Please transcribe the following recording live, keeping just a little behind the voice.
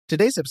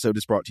Today's episode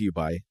is brought to you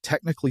by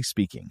Technically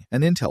Speaking,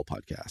 an Intel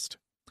podcast.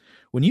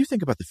 When you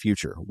think about the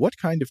future, what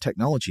kind of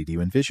technology do you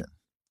envision?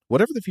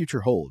 Whatever the future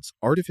holds,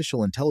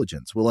 artificial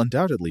intelligence will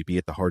undoubtedly be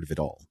at the heart of it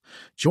all.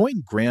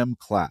 Join Graham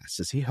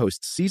Class as he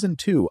hosts Season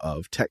 2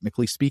 of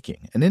Technically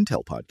Speaking, an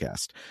Intel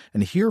podcast,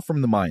 and hear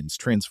from the minds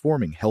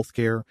transforming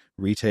healthcare,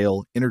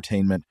 retail,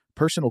 entertainment,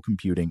 personal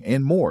computing,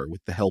 and more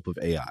with the help of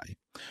AI.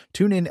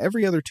 Tune in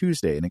every other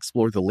Tuesday and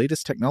explore the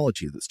latest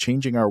technology that's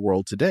changing our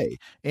world today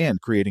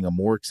and creating a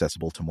more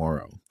accessible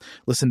tomorrow.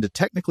 Listen to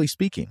Technically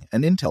Speaking,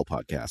 an Intel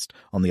podcast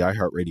on the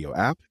iHeartRadio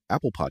app,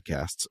 Apple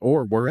Podcasts,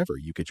 or wherever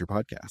you get your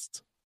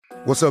podcasts.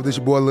 What's up, this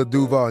your boy Lil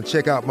Duval, and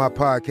check out my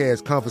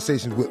podcast,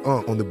 Conversations with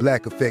Unc, on the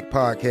Black Effect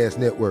Podcast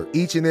Network.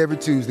 Each and every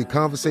Tuesday,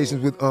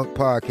 Conversations with Unc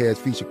podcast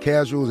feature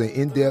casuals and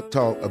in-depth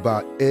talk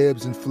about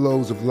ebbs and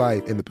flows of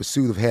life and the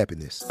pursuit of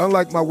happiness.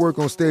 Unlike my work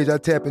on stage, I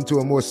tap into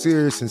a more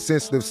serious and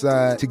sensitive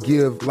side to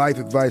give life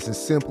advice and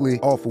simply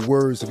offer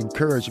words of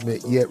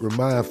encouragement, yet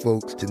remind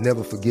folks to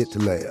never forget to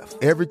laugh.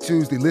 Every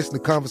Tuesday, listen to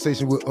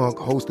Conversations with Unc,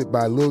 hosted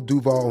by Lil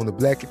Duval on the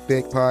Black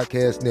Effect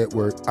Podcast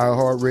Network,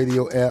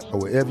 iHeartRadio app,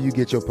 or wherever you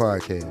get your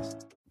podcasts.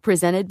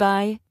 Presented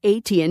by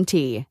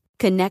AT&T.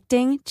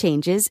 Connecting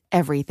changes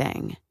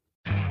everything.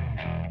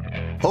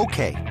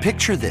 Okay,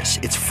 picture this.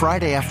 It's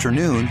Friday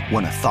afternoon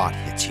when a thought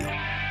hits you.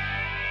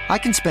 I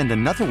can spend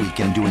another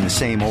weekend doing the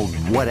same old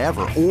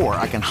whatever, or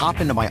I can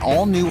hop into my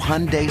all-new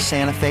Hyundai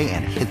Santa Fe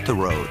and hit the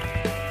road.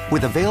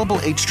 With available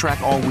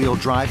H-Track all-wheel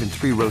drive and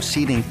 3-row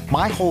seating,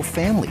 my whole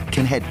family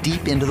can head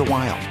deep into the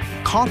wild.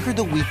 Conquer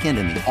the weekend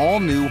in the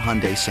all-new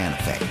Hyundai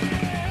Santa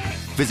Fe.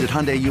 Visit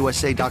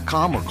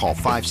HyundaiUSA.com or call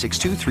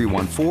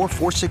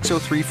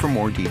 562-314-4603 for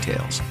more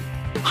details.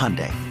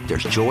 Hyundai,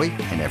 there's joy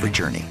in every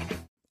journey.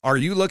 Are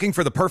you looking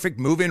for the perfect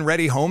move-in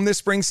ready home this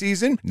spring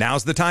season?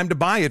 Now's the time to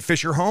buy at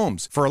Fisher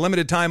Homes. For a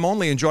limited time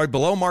only, enjoy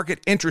below-market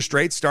interest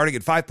rates starting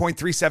at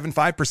 5.375%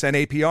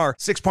 APR,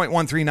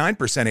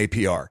 6.139%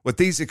 APR. With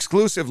these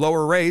exclusive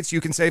lower rates,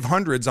 you can save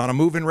hundreds on a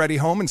move-in ready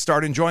home and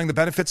start enjoying the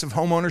benefits of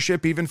home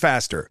ownership even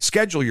faster.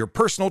 Schedule your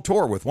personal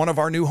tour with one of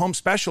our new home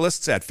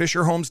specialists at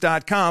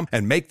FisherHomes.com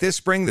and make this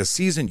spring the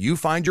season you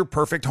find your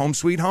perfect home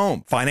sweet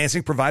home.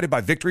 Financing provided by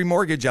Victory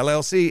Mortgage,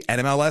 LLC,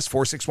 NMLS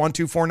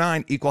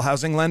 461249, Equal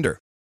Housing Lender.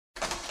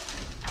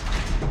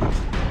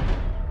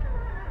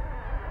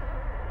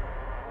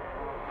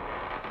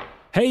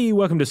 Hey,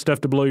 welcome to Stuff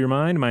to Blow Your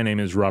Mind. My name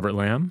is Robert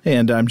Lamb.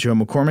 And I'm Joe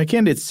McCormick,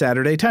 and it's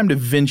Saturday. Time to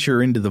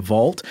venture into the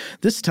vault,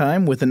 this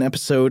time with an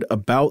episode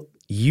about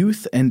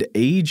youth and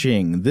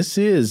aging. This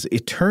is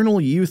Eternal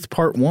Youth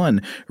Part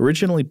 1,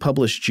 originally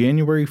published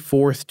January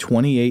 4th,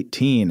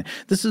 2018.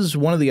 This is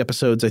one of the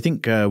episodes, I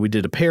think we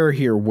did a pair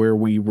here, where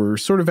we were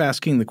sort of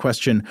asking the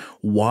question,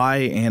 why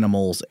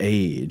animals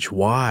age?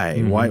 Why?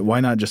 Mm-hmm.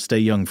 Why not just stay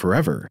young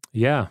forever?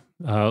 Yeah,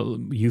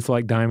 youth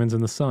like diamonds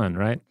in the sun,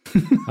 right?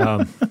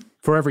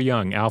 Forever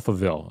Young,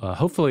 Alphaville.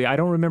 Hopefully, I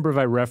don't remember if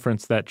I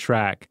referenced that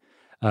track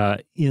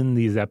in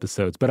these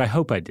episodes, but I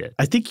hope I did.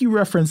 I think you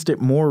referenced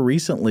it more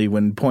recently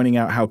when pointing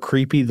out how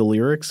creepy the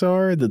lyrics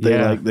are,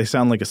 that they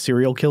sound like a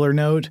serial killer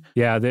note.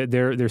 Yeah,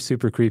 they're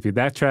super creepy.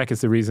 That track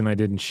is the reason I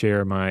didn't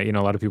share my,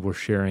 a lot of people were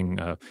sharing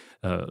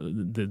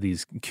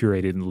these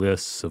curated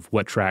lists of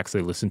what tracks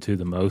they listen to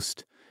the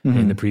most. Mm-hmm.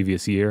 In the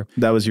previous year.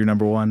 That was your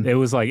number one? It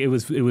was like it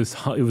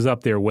was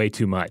up there way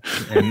too much.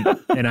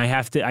 And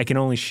I can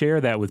only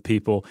share that with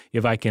people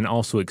if I can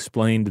also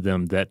explain to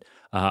them that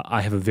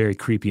I have a very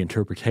creepy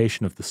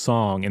interpretation of the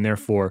song, and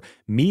therefore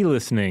me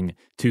listening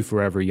to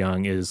Forever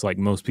Young is like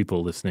most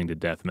people listening to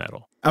death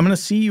metal. I'm going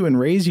to see you and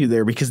raise you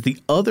there because the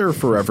other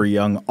Forever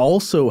Young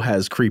also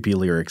has creepy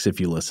lyrics if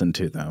you listen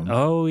to them.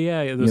 Oh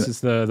yeah, this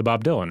is the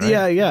Bob Dylan,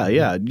 right?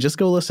 Yeah. Just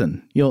go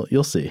listen.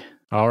 You'll see.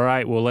 All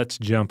right, well let's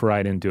jump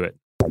right into it.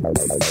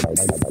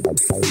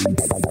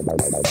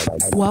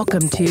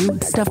 Welcome to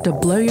Stuff to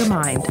Blow Your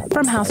Mind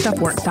from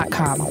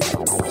HowStuffWorks.com.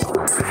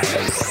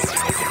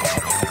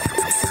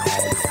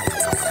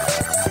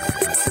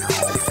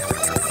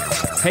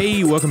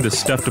 Hey, welcome to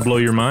Stuff to Blow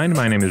Your Mind.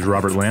 My name is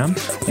Robert Lamb.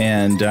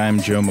 And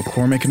I'm Joe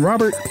McCormick. And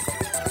Robert,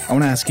 I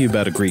want to ask you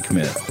about a Greek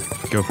myth.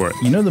 Go for it.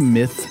 You know the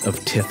myth of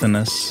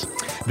Tithonus?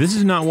 This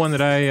is not one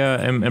that I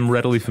am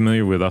readily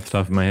familiar with off the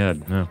top of my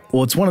head. No.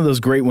 Well, it's one of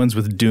those great ones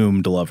with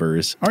doomed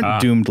lovers.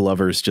 Aren't doomed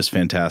lovers just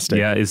fantastic?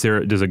 Yeah.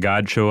 Does a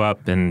god show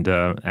up and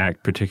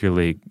act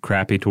particularly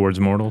crappy towards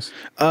mortals?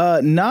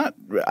 I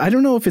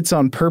don't know if it's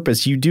on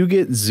purpose. You do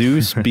get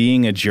Zeus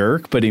being a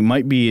jerk, but he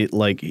might be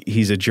like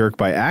he's a jerk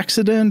by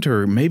accident,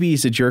 or maybe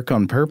he's a jerk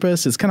on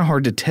purpose. It's kind of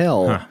hard to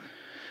tell. Huh.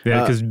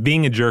 Yeah, because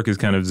being a jerk is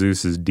kind of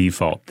Zeus's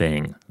default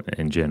thing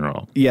in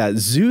general. Yeah,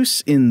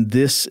 Zeus in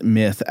this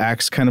myth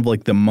acts kind of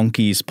like the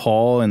monkey's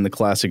paw in the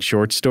classic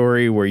short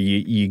story where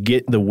you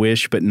get the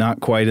wish but not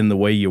quite in the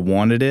way you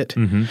wanted it.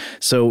 Mm-hmm.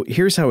 So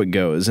here's how it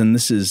goes, and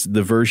this is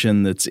the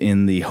version that's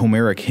in the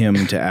Homeric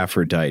hymn to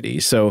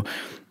Aphrodite. So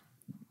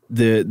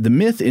the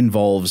myth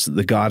involves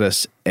the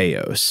goddess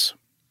Eos.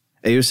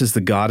 Eos is the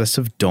goddess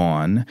of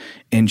dawn,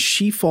 and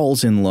she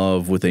falls in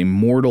love with a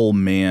mortal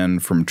man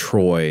from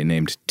Troy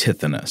named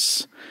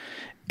Tithonus.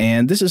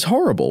 And this is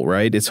horrible,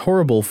 right? It's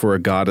horrible for a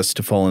goddess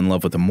to fall in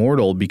love with a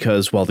mortal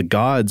because while the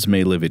gods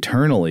may live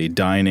eternally,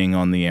 dining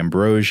on the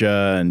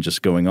ambrosia and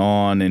just going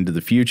on into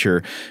the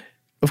future,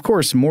 of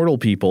course, mortal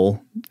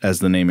people, as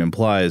the name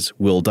implies,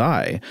 will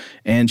die.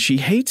 And she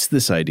hates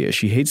this idea.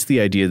 She hates the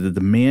idea that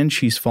the man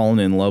she's fallen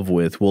in love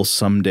with will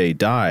someday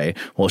die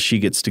while she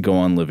gets to go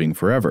on living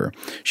forever.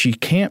 She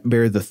can't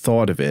bear the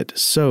thought of it,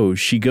 so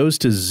she goes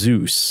to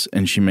Zeus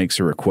and she makes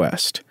a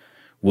request.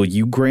 Will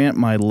you grant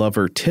my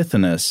lover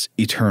Tithonus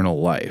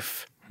eternal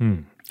life?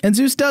 And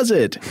Zeus does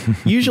it.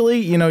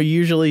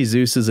 Usually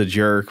Zeus is a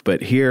jerk,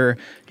 but here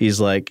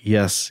he's like,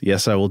 yes,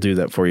 I will do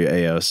that for you,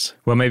 Eos.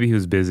 Well, maybe he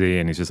was busy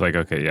and he's just like,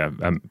 okay, yeah,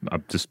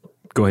 I'll just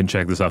go ahead and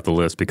check this off the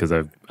list because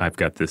I've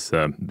got this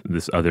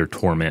other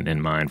torment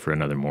in mind for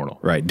another mortal.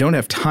 Right. Don't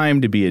have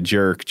time to be a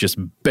jerk. Just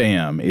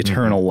bam,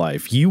 eternal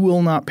life. You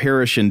will not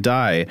perish and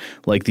die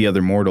like the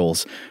other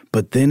mortals.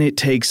 But then it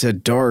takes a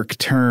dark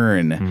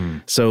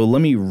turn. So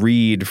let me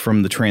read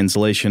from the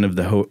translation of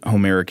the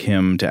Homeric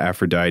hymn to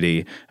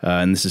Aphrodite,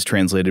 and this is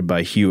translated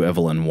by Hugh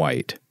Evelyn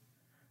White.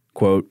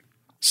 Quote,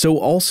 "So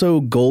also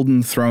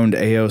golden-throned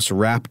Eos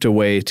rapt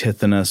away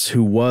Tithonus,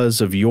 who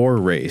was of your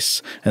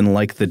race, and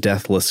like the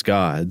deathless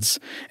gods.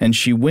 And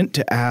she went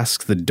to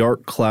ask the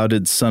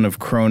dark-clouded son of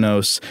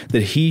Kronos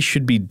that he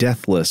should be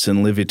deathless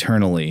and live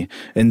eternally.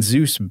 And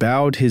Zeus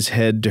bowed his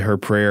head to her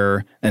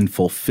prayer and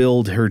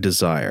fulfilled her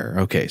desire."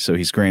 Okay, so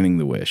he's granting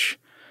the wish.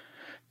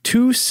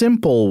 "Too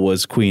simple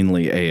was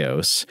queenly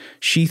Eos.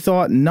 She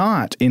thought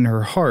not in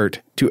her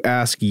heart to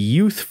ask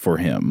youth for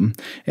him,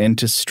 and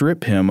to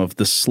strip him of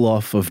the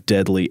slough of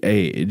deadly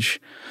age.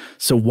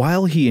 So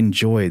while he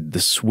enjoyed the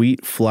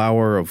sweet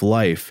flower of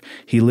life,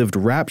 he lived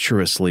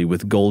rapturously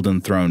with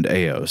golden-throned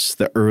Eos,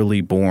 the early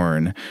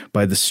born,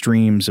 by the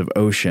streams of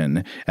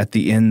ocean, at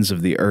the ends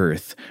of the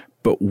earth.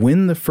 But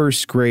when the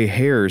first gray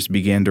hairs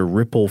began to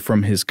ripple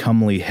from his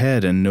comely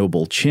head and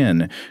noble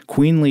chin,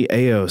 queenly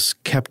Eos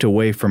kept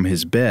away from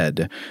his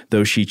bed,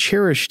 though she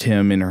cherished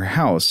him in her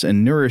house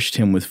and nourished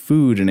him with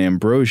food and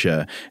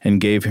ambrosia and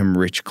gave him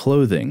rich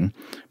clothing.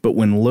 But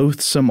when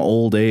loathsome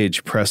old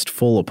age pressed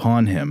full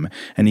upon him,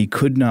 and he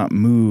could not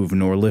move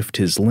nor lift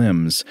his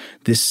limbs,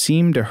 this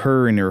seemed to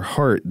her in her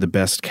heart the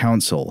best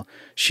counsel.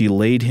 She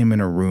laid him in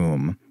a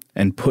room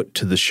and put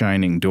to the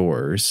shining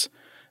doors.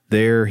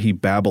 There he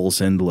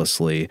babbles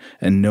endlessly,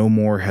 and no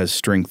more has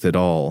strength at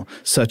all,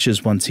 such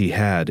as once he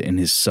had in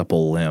his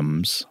supple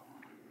limbs."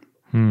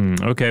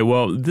 Okay,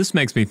 well, this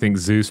makes me think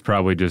Zeus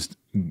probably just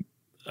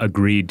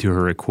agreed to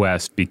her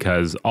request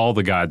because all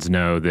the gods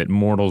know that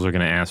mortals are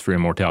going to ask for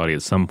immortality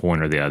at some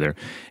point or the other,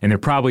 and they're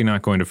probably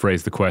not going to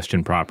phrase the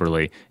question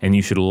properly, and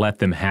you should let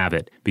them have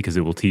it because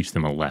it will teach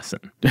them a lesson.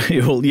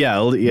 He'll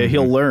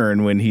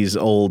learn when he's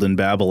old and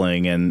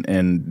babbling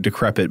and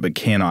decrepit but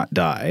cannot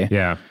die.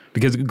 Yeah.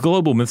 Because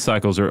global myth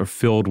cycles are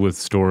filled with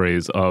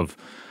stories of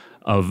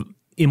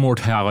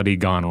immortality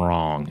gone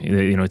wrong.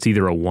 It's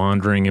either a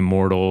wandering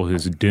immortal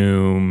who's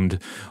doomed,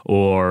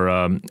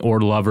 or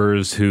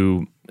lovers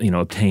who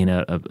obtain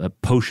a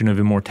potion of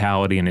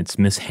immortality and it's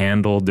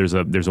mishandled. There's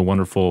a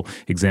wonderful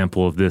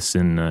example of this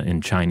in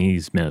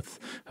Chinese myth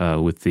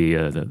with the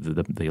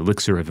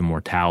elixir of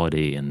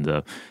immortality and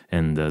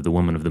the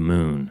woman of the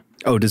moon.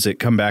 Oh, does it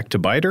come back to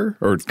bite her,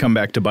 or come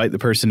back to bite the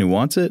person who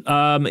wants it? There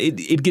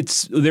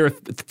are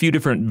a few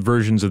different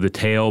versions of the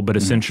tale, but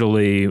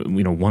essentially,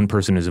 one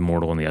person is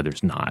immortal and the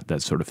other's not.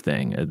 That sort of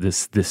thing.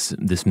 This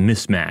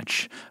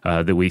mismatch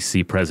that we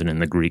see present in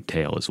the Greek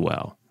tale as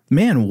well.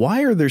 Man,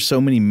 why are there so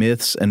many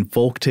myths and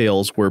folk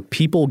tales where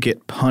people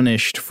get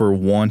punished for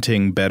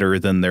wanting better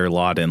than their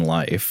lot in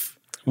life?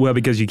 Well,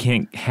 because you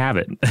can't have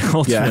it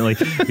ultimately.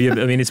 Yeah.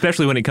 I mean,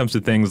 especially when it comes to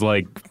things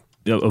like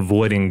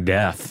avoiding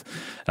death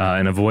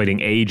and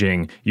avoiding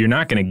aging, you're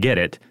not going to get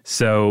it.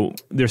 So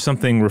there's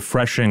something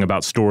refreshing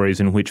about stories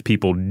in which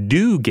people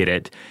do get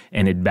it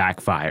and it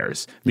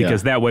backfires.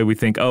 Because that way we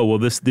think, oh, well,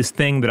 this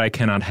thing that I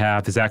cannot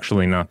have is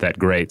actually not that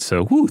great.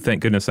 So,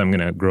 thank goodness I'm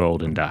going to grow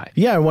old and die.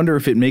 Yeah, I wonder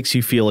if it makes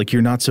you feel like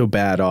you're not so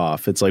bad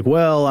off. It's like,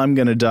 well, I'm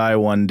going to die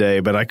one day,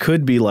 but I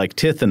could be like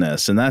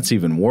Tithonus, and that's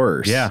even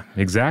worse. Yeah,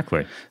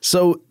 exactly.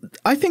 So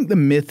I think the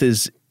myth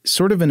is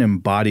sort of an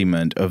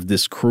embodiment of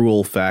this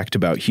cruel fact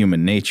about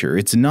human nature.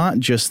 It's not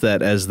just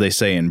that, as they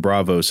say in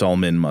Bravos, all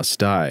men must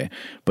die,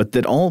 but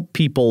that all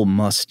people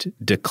must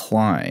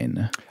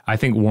decline. I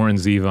think Warren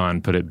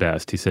Zevon put it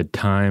best. He said,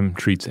 time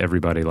treats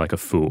everybody like a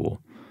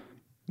fool.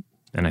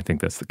 And I think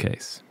that's the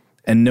case.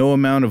 And no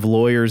amount of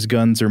lawyers,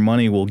 guns, or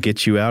money will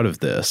get you out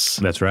of this.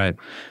 That's right.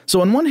 So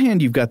on one hand,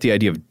 you've got the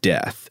idea of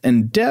death.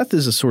 And death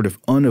is a sort of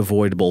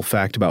unavoidable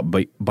fact about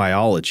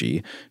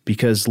biology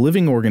because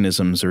living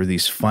organisms are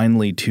these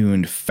finely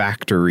tuned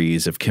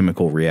factories of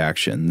chemical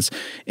reactions.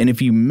 And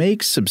if you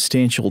make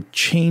substantial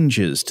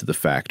changes to the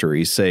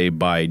factory, say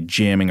by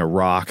jamming a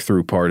rock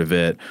through part of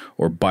it,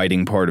 or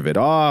biting part of it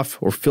off,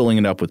 or filling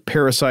it up with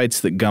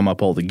parasites that gum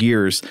up all the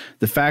gears,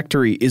 the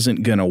factory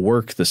isn't going to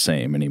work the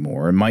same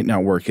anymore. It might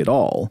not work at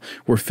all.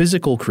 We're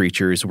physical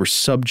creatures. We're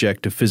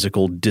subject to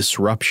physical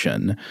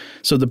disruption.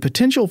 So the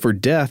potential for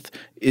death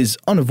is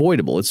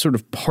unavoidable. It's sort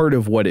of part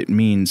of what it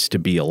means to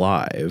be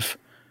alive.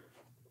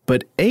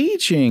 But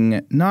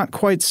aging, not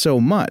quite so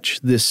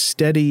much. This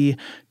steady,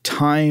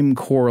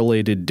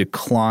 time-correlated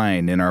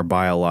decline in our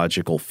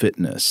biological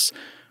fitness.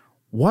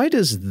 Why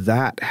does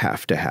that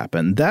have to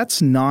happen?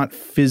 That's not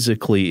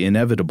physically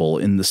inevitable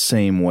in the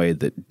same way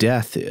that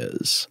death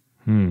is.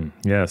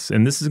 Yes,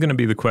 and this is going to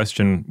be the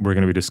question we're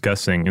going to be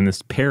discussing in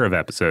this pair of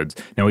episodes.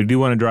 Now, we do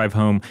want to drive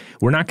home.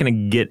 We're not going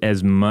to get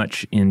as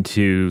much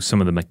into some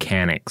of the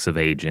mechanics of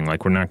aging.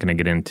 Like, we're not going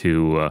to get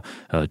into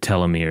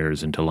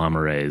telomeres and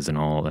telomerase and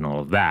all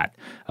of that.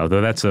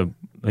 Although that's a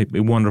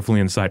wonderfully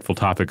insightful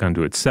topic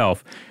unto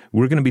itself.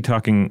 We're going to be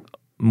talking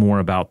more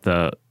about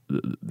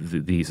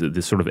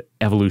this sort of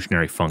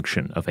evolutionary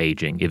function of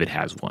aging, if it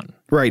has one.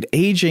 Right.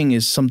 Aging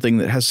is something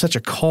that has such a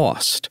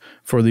cost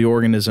for the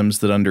organisms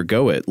that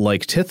undergo it.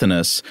 Like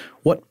Tithonus,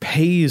 what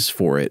pays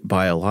for it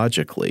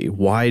biologically?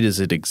 Why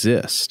does it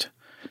exist?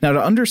 Now,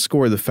 to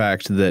underscore the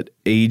fact that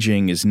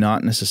aging is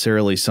not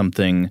necessarily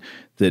something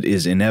that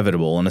is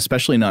inevitable, and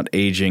especially not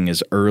aging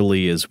as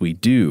early as we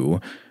do,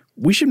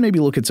 we should maybe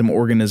look at some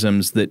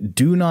organisms that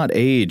do not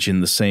age in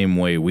the same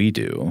way we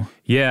do.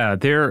 Yeah,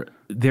 there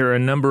are a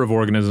number of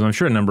organisms. I'm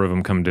sure a number of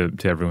them come to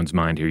everyone's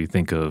mind here. You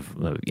think of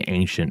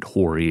ancient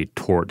hoary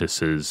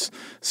tortoises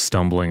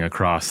stumbling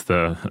across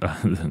the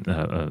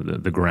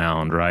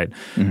ground, right?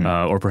 Mm-hmm.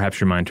 Or perhaps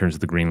your mind turns to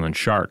the Greenland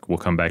shark. We'll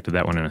come back to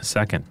that one in a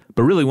second.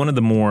 But really, one of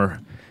the more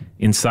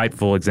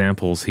insightful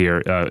examples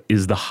here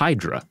is the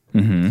Hydra,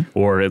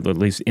 or at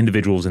least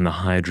individuals in the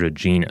Hydra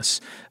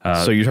genus.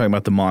 So you're talking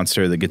about the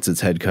monster that gets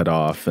its head cut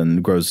off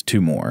and grows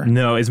two more?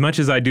 No, as much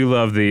as I do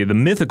love the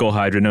mythical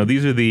Hydra, no,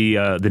 these are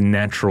the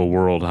natural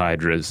world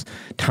Hydras,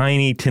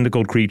 tiny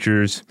tentacled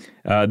creatures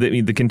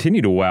that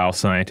continue to wow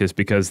scientists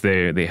because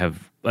they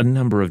have a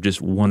number of just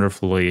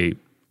wonderfully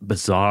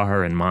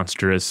bizarre and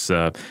monstrous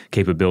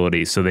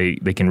capabilities. So they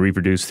can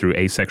reproduce through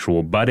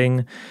asexual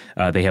budding.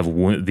 They have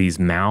these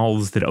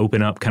mouths that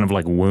open up kind of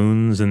like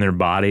wounds in their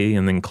body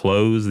and then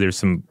close. There's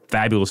some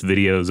fabulous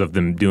videos of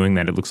them doing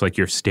that. It looks like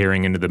you're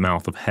staring into the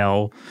mouth of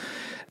hell.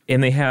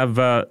 And they have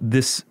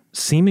this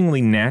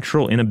seemingly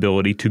natural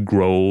inability to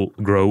grow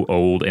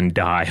old and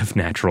die of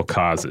natural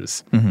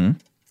causes. Mm-hmm.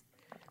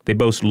 They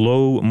boast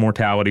low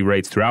mortality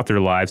rates throughout their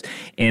lives,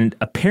 and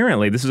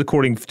apparently, this is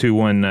according to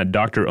one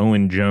Dr.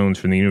 Owen Jones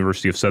from the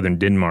University of Southern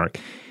Denmark,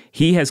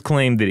 he has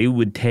claimed that it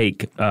would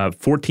take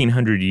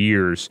 1,400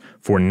 years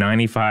for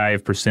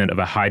 95% of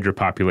a Hydra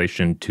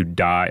population to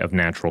die of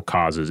natural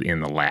causes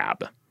in the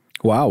lab.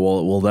 Wow,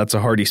 well, that's a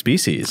hardy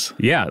species.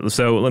 Yeah,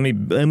 so let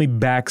me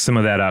back some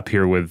of that up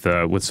here with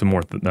some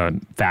more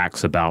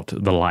facts about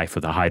the life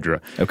of the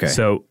Hydra. Okay.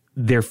 So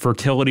their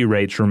fertility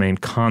rates remain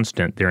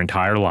constant their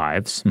entire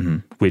lives,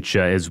 which,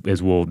 as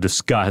we'll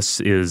discuss,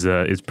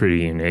 is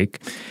pretty unique.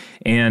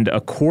 And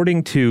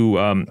according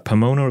to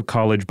Pomona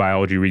College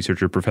biology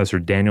researcher Professor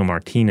Daniel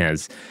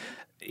Martinez,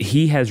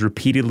 he has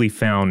repeatedly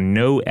found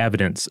no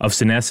evidence of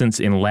senescence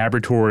in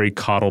laboratory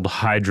coddled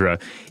Hydra,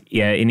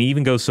 and he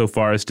even goes so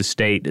far as to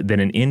state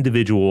that an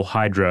individual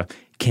Hydra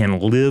can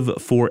live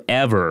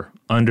forever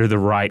under the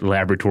right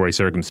laboratory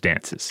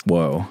circumstances.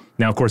 Whoa.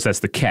 Now, of course, that's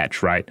the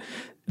catch, right?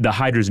 The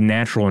Hydra's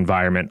natural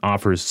environment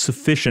offers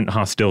sufficient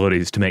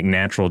hostilities to make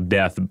natural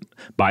death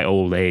by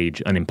old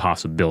age an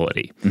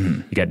impossibility.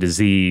 Mm-hmm. You got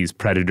disease,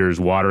 predators,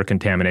 water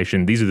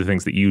contamination. These are the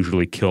things that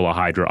usually kill a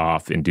Hydra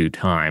off in due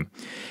time.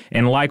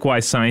 And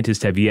likewise,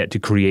 scientists have yet to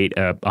create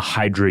a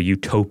Hydra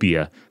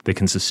utopia that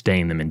can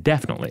sustain them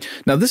indefinitely.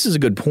 Now, this is a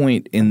good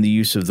point in the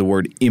use of the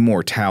word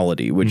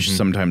immortality, which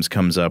sometimes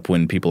comes up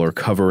when people are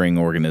covering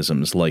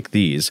organisms like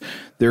these.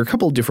 There are a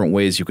couple of different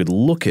ways you could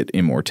look at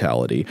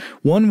immortality.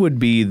 One would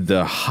be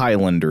the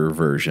Highlander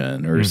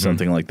version or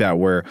something like that,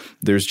 where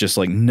there's just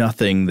like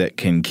nothing that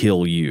can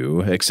kill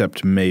you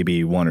except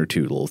maybe one or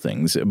two little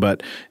things,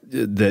 but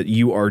that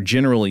you are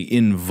generally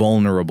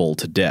invulnerable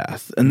to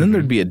death. And then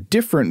there'd be a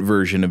different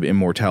version of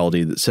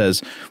immortality that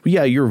says, well,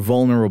 yeah, you're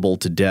vulnerable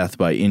to death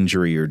by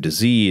injury or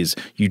disease.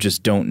 You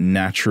just don't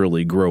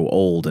naturally grow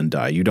old and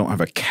die. You don't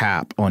have a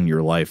cap on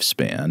your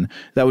lifespan.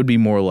 That would be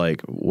more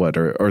like, what,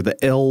 are the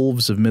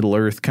elves of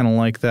Middle-earth kind of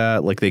like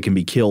that? Like they can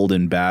be killed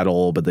in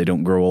battle, but they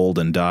don't grow old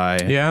and die?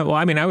 Yeah, well,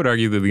 I mean, I would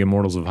argue that the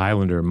Immortals of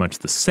Highlander are much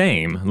the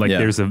same. Like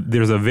there's a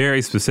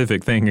very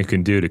specific thing you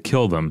can do to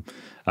kill them,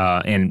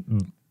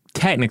 and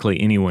technically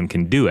anyone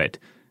can do it.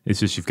 It's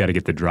just you've got to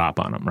get the drop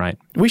on them, right?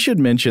 We should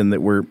mention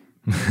that we're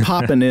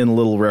popping in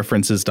little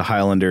references to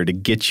Highlander to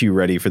get you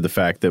ready for the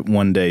fact that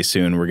one day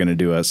soon we're going to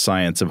do a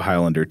Science of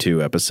Highlander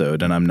 2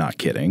 episode, and I'm not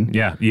kidding.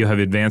 Yeah, you have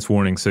advance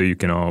warning so you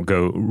can all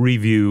go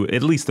review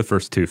at least the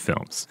first two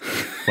films.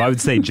 Well, I would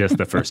say just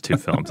the first two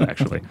films,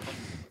 actually.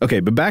 Okay,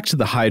 but back to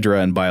the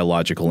Hydra and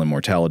biological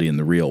immortality in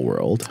the real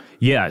world.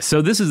 Yeah,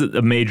 so this is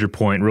a major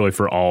point really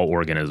for all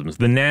organisms.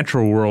 The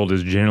natural world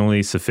is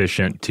generally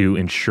sufficient to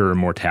ensure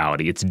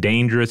mortality. It's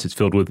dangerous, it's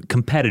filled with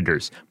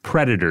competitors,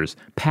 predators,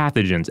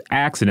 pathogens,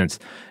 accidents,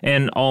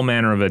 and all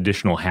manner of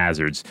additional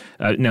hazards.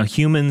 Now,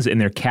 humans and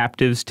their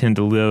captives tend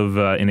to live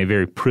in a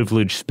very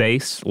privileged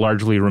space,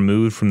 largely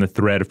removed from the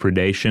threat of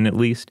predation, at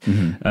least.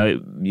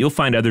 You'll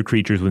find other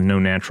creatures with no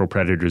natural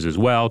predators as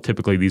well.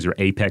 Typically, these are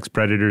apex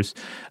predators,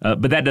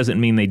 but that doesn't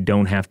mean they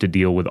don't have to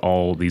deal with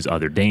all these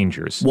other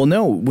dangers. Well,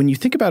 no, when you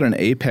think about an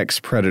apex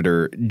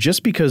predator,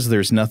 just because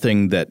there's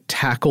nothing that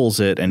tackles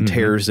it and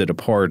tears it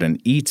apart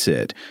and eats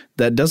it,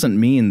 that doesn't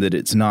mean that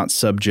it's not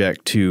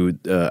subject to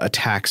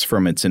attacks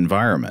from its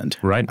environment.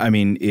 Right. I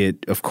mean,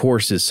 it, of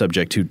course, is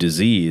subject to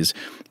disease.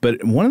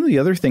 But one of the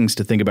other things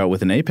to think about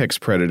with an apex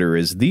predator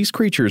is these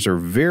creatures are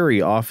very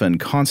often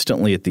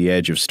constantly at the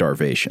edge of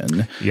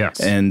starvation. Yes.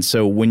 And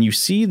so when you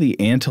see the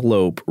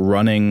antelope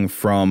running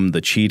from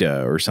the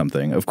cheetah or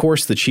something, of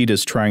course the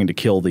cheetah's trying to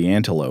kill the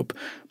antelope.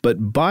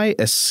 But by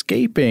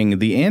escaping,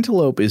 the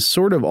antelope is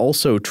sort of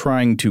also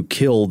trying to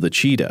kill the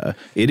cheetah.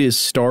 It is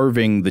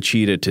starving the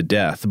cheetah to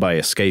death by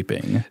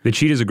escaping. The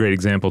cheetah is a great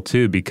example,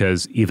 too,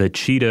 because if a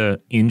cheetah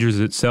injures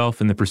itself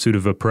in the pursuit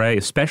of a prey,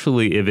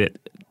 especially if it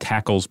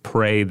tackles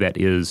prey that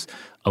is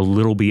a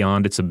little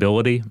beyond its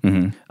ability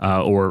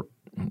or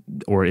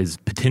is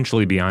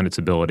potentially beyond its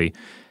ability,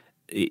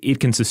 it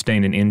can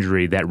sustain an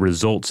injury that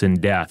results in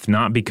death,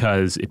 not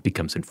because it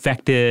becomes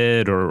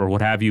infected or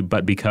what have you,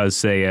 but because,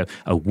 say,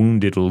 a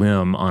wounded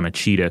limb on a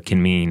cheetah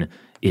can mean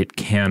it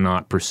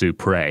cannot pursue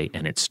prey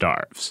and it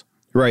starves.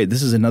 Right.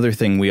 This is another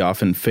thing we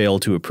often fail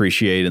to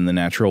appreciate in the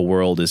natural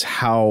world is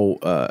how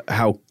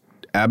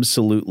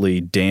absolutely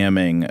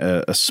damning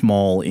a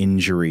small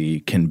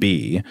injury can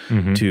be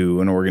to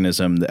an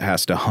organism that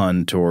has to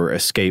hunt or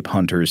escape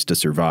hunters to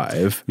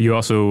survive. You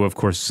also, of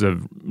course,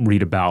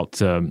 read about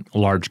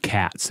large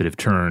cats that have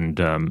turned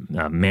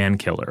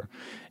man-killer.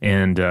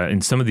 And in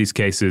some of these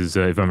cases,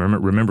 if I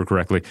remember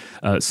correctly,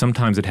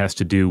 sometimes it has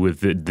to do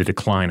with the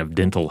decline of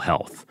dental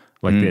health,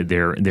 like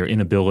their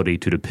inability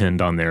to depend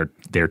on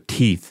their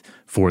teeth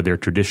for their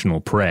traditional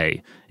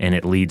prey, and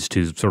it leads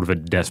to sort of a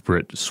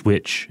desperate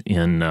switch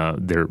in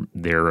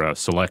their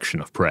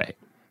selection of prey.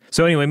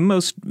 So anyway,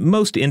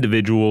 most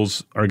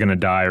individuals are going to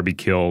die or be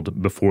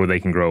killed before they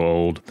can grow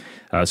old.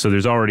 So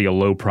there's already a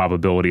low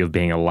probability of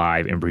being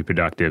alive and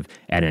reproductive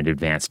at an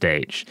advanced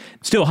age.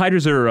 Still,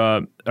 hydras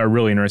are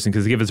really interesting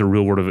because they give us a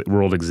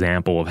real-world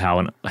example of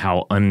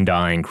how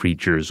undying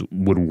creatures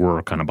would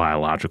work on a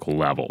biological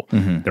level.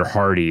 They're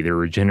hardy, they're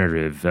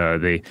regenerative,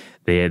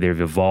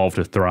 they've evolved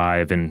to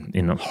thrive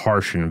in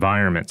harsh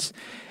environments.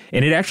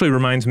 And it actually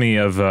reminds me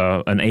of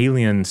an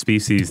alien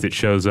species that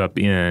shows up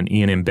in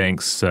Ian M.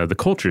 Banks' The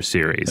Culture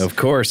series. Of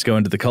course,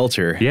 going to the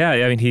culture. Yeah,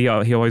 I mean, he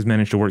always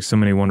managed to work so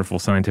many wonderful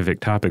scientific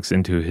topics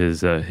into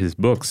his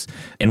books.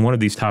 And one of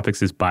these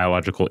topics is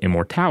biological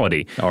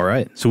immortality. All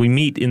right. So we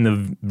meet in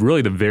the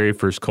very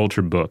first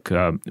Culture book,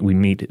 we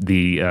meet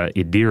the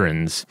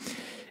Idirans.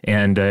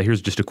 And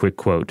here's just a quick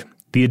quote.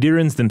 The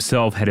Idirans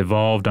themselves had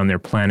evolved on their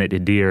planet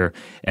Idir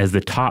as the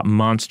top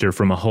monster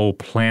from a whole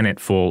planet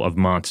full of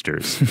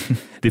monsters.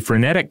 The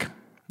frenetic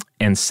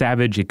and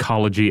savage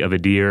ecology of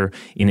Idir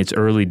in its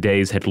early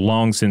days had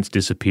long since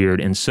disappeared,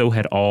 and so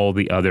had all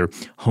the other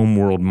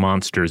homeworld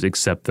monsters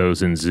except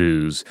those in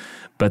zoos.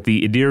 But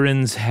the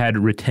Idirans had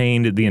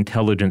retained the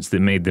intelligence that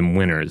made them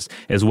winners,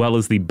 as well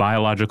as the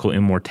biological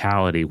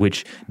immortality,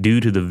 which, due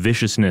to the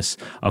viciousness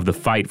of the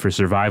fight for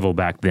survival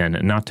back then,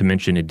 not to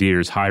mention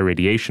Idir's high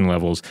radiation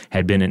levels,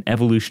 had been an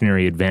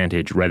evolutionary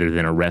advantage rather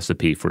than a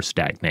recipe for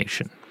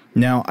stagnation.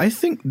 Now, I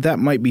think that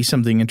might be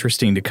something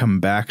interesting to come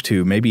back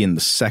to maybe in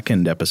the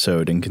second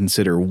episode and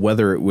consider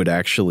whether it would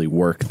actually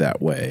work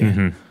that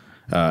way.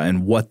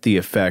 And what the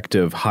effect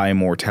of high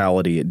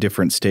mortality at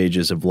different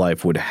stages of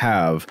life would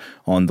have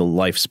on the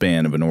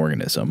lifespan of an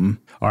organism.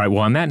 All right,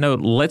 well, on that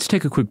note, let's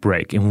take a quick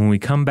break. And when we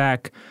come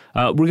back,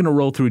 we're going to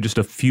roll through just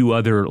a few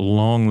other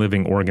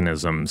long-living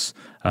organisms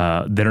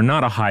that are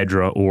not a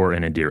hydra or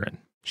an Idiran.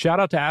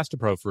 Shout out to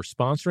Astepro for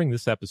sponsoring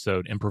this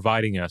episode and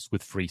providing us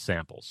with free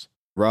samples.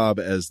 Rob,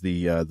 as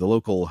the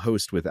local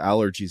host with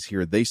allergies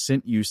here, they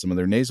sent you some of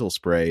their nasal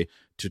spray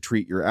to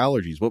treat your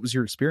allergies. What was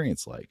your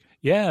experience like?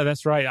 Yeah,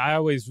 that's right. I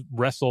always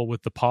wrestle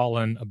with the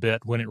pollen a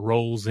bit when it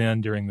rolls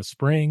in during the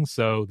spring,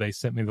 so they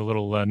sent me the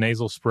little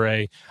nasal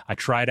spray. I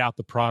tried out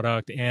the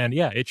product, and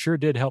yeah, it sure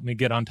did help me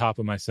get on top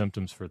of my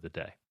symptoms for the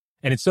day.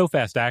 And it's so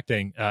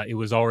fast-acting, it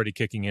was already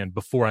kicking in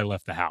before I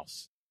left the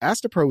house.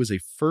 Astepro is a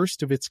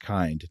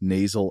first-of-its-kind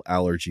nasal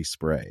allergy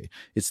spray.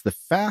 It's the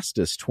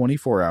fastest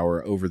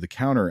 24-hour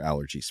over-the-counter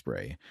allergy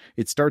spray.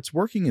 It starts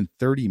working in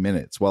 30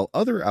 minutes, while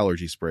other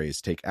allergy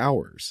sprays take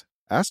hours.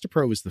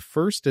 Astepro is the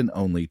first and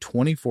only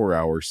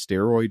 24-hour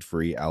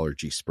steroid-free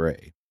allergy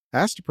spray.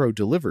 Astepro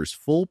delivers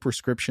full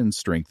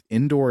prescription-strength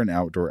indoor and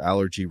outdoor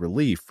allergy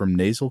relief from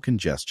nasal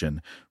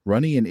congestion,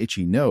 runny and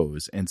itchy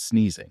nose, and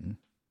sneezing.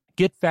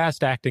 Get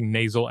fast-acting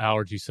nasal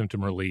allergy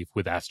symptom relief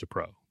with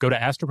Astepro. Go to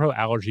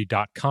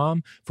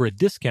asteproallergy.com for a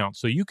discount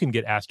so you can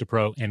get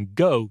Astepro and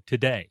go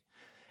today.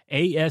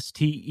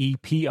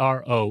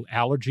 ASTEPRO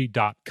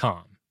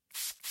allergy.com.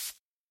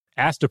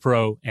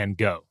 Astepro and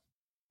go.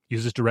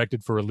 Use as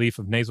directed for relief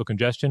of nasal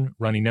congestion,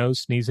 runny nose,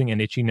 sneezing,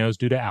 and itchy nose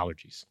due to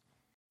allergies.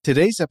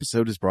 Today's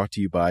episode is brought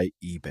to you by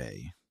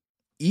eBay.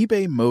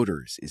 eBay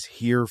Motors is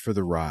here for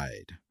the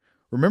ride.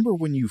 Remember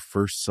when you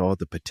first saw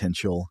the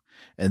potential?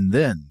 And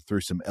then,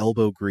 through some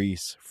elbow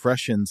grease,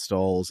 fresh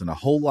installs, and a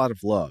whole lot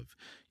of love,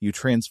 you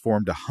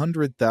transformed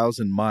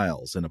 100,000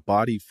 miles and a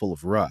body full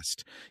of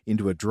rust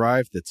into a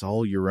drive that's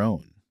all your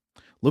own.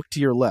 Look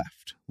to your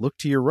left. Look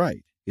to your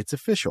right. It's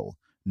official.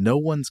 No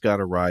one's got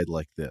a ride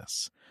like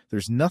this.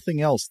 There's nothing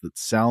else that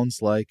sounds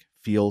like,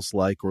 feels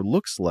like, or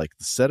looks like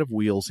the set of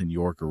wheels in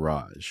your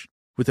garage.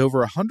 With over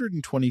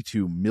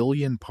 122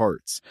 million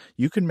parts,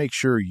 you can make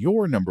sure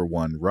your number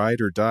one ride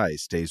or die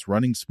stays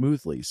running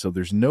smoothly so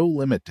there's no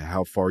limit to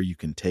how far you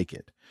can take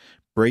it.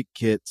 Brake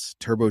kits,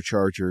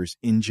 turbochargers,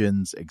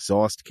 engines,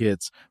 exhaust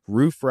kits,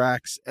 roof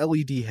racks,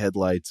 LED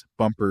headlights,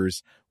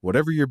 bumpers,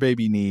 whatever your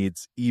baby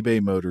needs,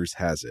 eBay Motors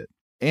has it.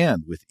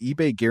 And with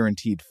eBay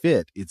Guaranteed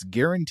Fit, it's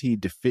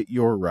guaranteed to fit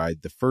your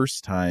ride the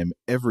first time,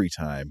 every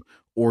time,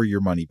 or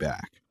your money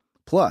back.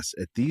 Plus,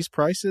 at these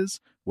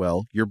prices,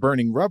 well, you're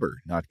burning rubber,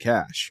 not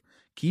cash.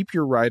 Keep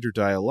your ride or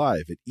die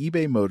alive at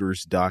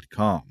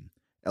ebaymotors.com.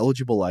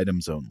 Eligible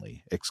items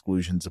only.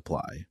 Exclusions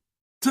apply.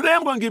 Today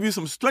I'm going to give you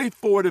some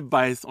straightforward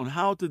advice on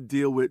how to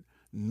deal with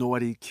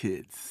naughty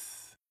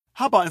kids.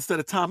 How about instead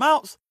of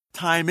timeouts,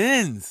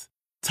 time-ins?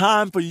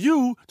 Time for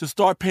you to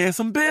start paying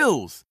some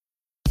bills.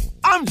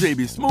 I'm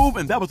JB Smoove,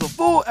 and that was a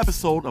full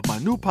episode of my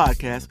new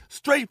podcast,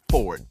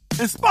 Straightforward,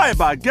 inspired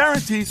by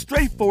guaranteed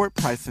straightforward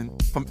pricing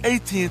from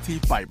AT&T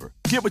Fiber.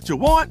 Get what you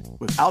want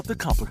without the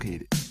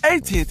complicated.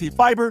 AT&T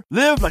Fiber,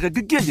 live like a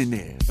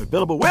gigillionaire.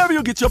 Available wherever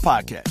you get your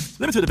podcast.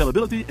 Limited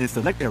availability in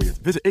select areas.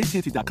 Visit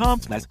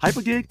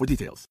AT&T.com/hypergig for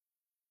details.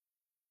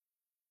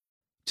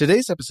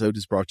 Today's episode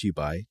is brought to you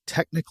by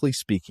Technically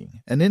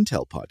Speaking, an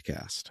Intel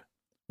podcast.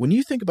 When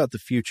you think about the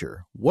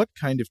future, what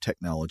kind of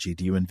technology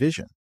do you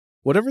envision?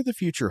 Whatever the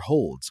future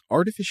holds,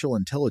 artificial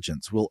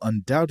intelligence will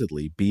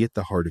undoubtedly be at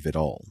the heart of it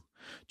all.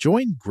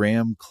 Join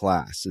Graham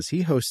Class as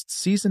he hosts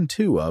Season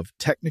 2 of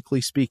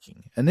Technically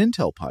Speaking, an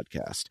Intel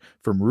podcast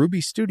from Ruby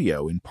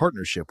Studio in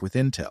partnership with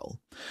Intel.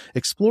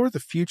 Explore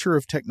the future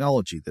of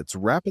technology that's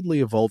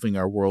rapidly evolving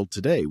our world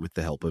today with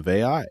the help of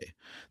AI.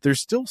 There's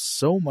still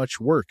so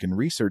much work and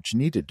research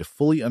needed to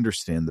fully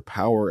understand the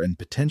power and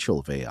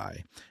potential of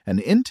AI, and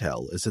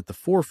Intel is at the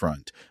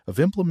forefront of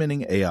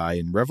implementing AI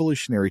in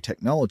revolutionary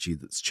technology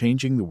that's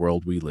changing the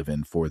world we live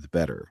in for the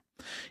better.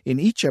 In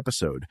each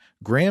episode,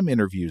 Graham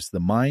interviews the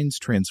minds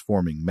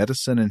transforming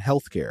medicine and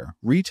healthcare,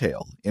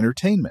 retail,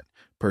 entertainment,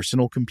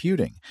 personal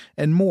computing,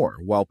 and more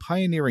while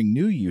pioneering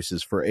new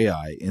uses for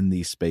AI in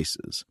these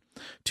spaces.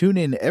 Tune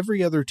in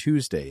every other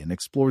Tuesday and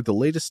explore the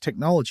latest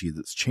technology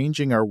that's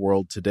changing our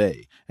world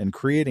today and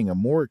creating a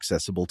more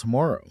accessible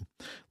tomorrow.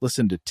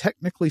 Listen to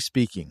Technically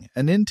Speaking,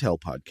 an Intel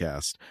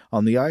podcast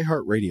on the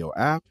iHeartRadio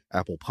app,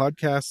 Apple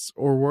Podcasts,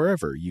 or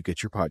wherever you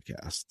get your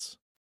podcasts.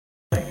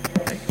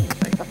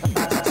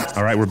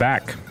 All right, we're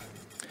back.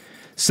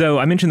 So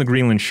I mentioned the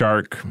Greenland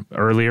shark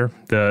earlier.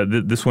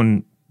 This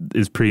one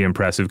is pretty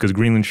impressive because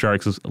Greenland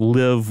sharks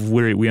live,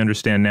 where we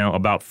understand now,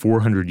 about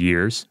 400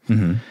 years.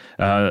 Mm-hmm.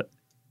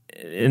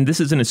 And this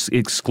is an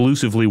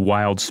exclusively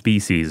wild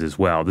species as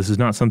well. This is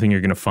not something you're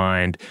going to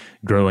find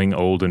growing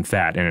old and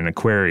fat in an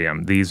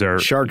aquarium. These are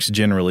sharks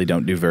generally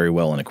don't do very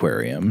well in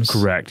aquariums.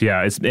 Correct,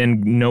 yeah.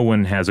 And no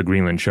one has a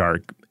Greenland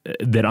shark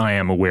that I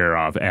am aware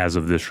of as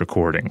of this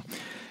recording.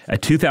 A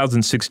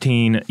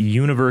 2016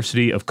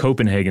 University of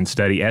Copenhagen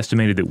study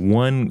estimated that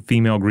one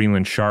female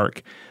Greenland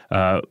shark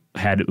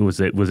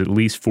was at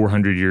least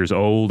 400 years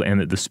old,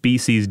 and that the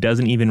species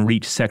doesn't even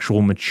reach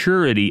sexual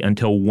maturity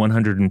until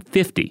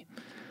 150.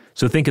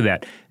 So think of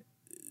that.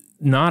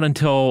 Not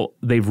until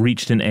they've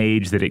reached an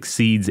age that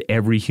exceeds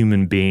every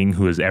human being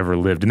who has ever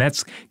lived. And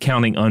that's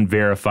counting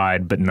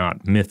unverified but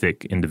not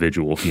mythic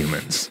individual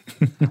humans.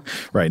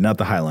 Right, not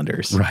the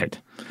Highlanders. Right.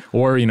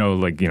 Or,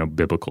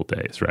 biblical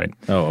days, right?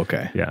 Oh,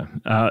 okay. Yeah.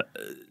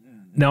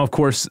 Now, of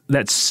course,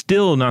 that's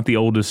still not the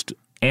oldest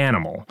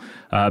animal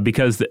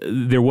because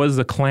there was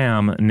a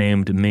clam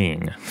named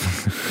Ming.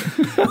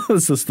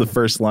 This is the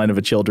first line of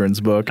a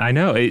children's book. I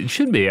know. It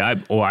should be.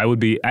 I'd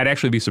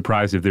actually be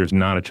surprised if there's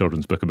not a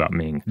children's book about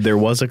Ming. There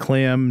was a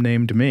clam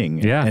named Ming.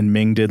 Yeah. And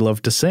Ming did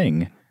love to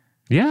sing.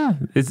 Yeah,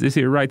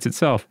 it writes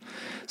itself.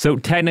 So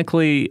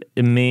technically,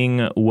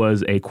 Ming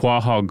was a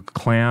quahog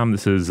clam.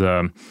 This is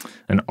an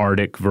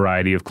Arctic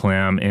variety of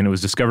clam, and it was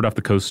discovered off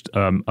the coast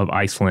of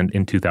Iceland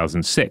in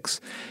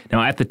 2006.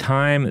 Now, at the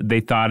time,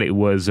 they thought it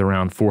was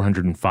around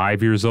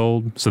 405 years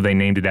old, so they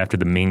named it after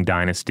the Ming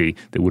dynasty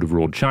that would have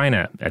ruled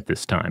China at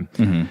this time.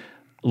 Mm-hmm.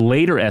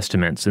 Later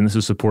estimates, and this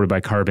is supported by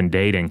carbon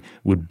dating,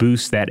 would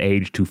boost that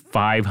age to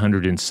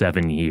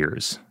 507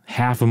 years.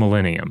 Half a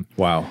millennium.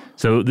 Wow.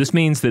 So this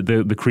means that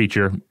the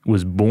creature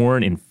was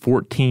born in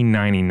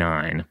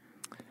 1499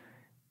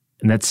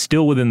 And that's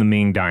still within the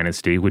Ming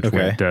Dynasty, which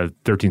went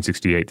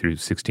 1368 through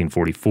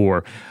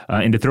 1644.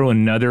 And to throw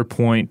another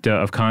point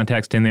of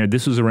context in there,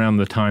 this was around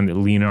the time that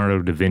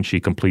Leonardo da Vinci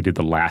completed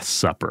The Last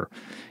Supper.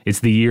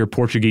 It's the year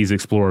Portuguese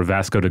explorer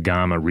Vasco da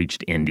Gama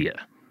reached India.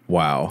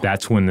 Wow.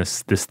 That's when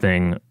this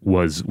thing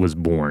was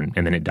born,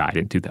 and then it died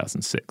in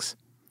 2006.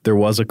 There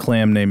was a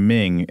clam named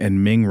Ming,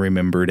 and Ming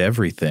remembered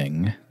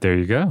everything. There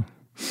you go.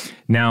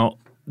 Now,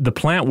 the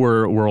plant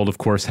world, of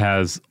course,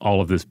 has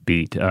all of this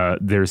beat.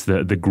 There's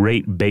the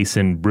Great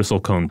Basin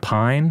bristlecone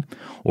pine,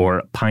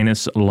 or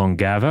Pinus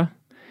longava,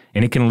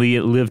 and it can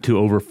live to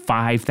over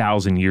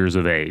 5,000 years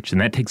of age.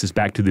 And that takes us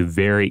back to the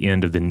very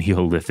end of the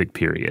Neolithic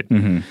period.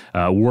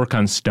 Work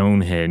on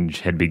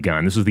Stonehenge had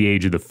begun. This was the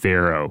age of the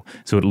pharaoh,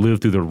 so it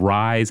lived through the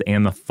rise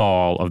and the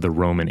fall of the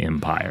Roman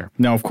Empire.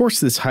 Now, of course,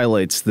 this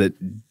highlights that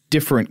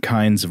different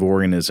kinds of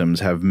organisms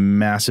have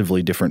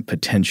massively different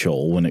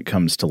potential when it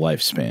comes to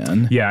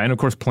lifespan. Yeah, and of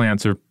course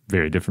plants are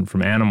very different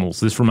from animals.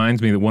 This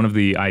reminds me that one of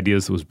the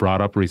ideas that was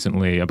brought up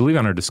recently, I believe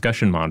on our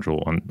discussion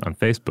module on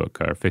Facebook,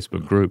 our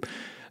Facebook group,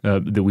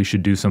 that we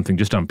should do something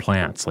just on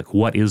plants, like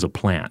what is a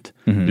plant?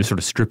 Just sort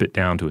of strip it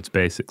down to its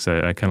basics.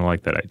 I kind of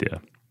like that idea.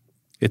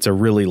 It's a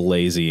really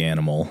lazy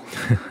animal.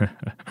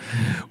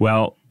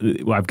 Well,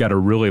 I've got a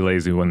really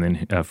lazy one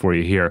then for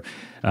you here.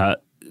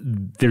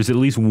 There's at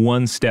least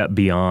one step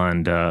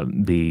beyond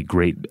the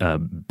Great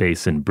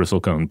Basin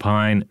bristlecone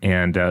pine,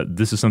 and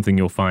this is something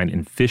you'll find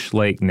in Fish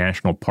Lake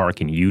National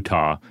Park in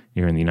Utah,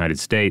 here in the United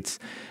States.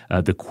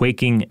 The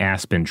quaking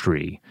aspen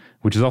tree,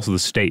 which is also the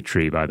state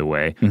tree, by the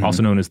way,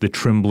 also known as the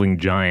trembling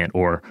giant,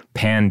 or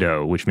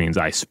pando, which means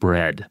I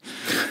spread.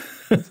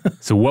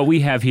 So what we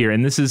have here,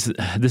 and this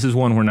is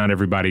one where not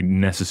everybody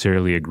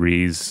necessarily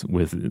agrees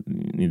with.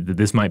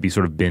 This might be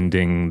sort of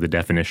bending the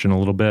definition a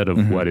little bit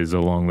of what is a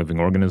long-living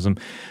organism.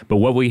 But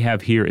what we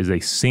have here is a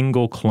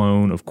single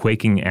clone of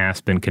quaking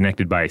aspen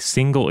connected by a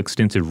single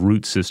extensive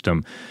root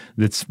system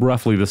that's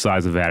roughly the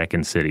size of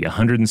Vatican City,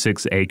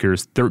 106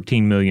 acres,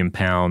 13 million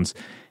pounds,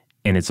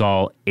 and it's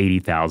all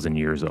 80,000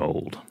 years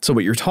old. So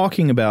what you're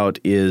talking about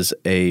is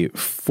a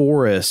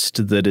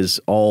forest that is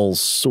all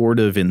sort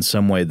of in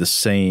some way the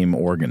same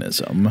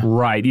organism.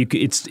 Right.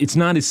 It's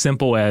not as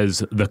simple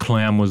as the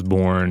clam was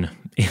born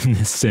in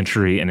this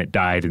century and it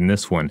died in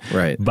this one.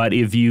 Right. But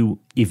if you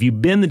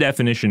bend the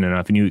definition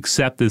enough and you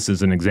accept this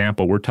as an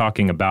example, we're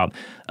talking about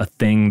a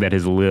thing that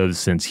has lived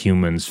since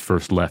humans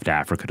first left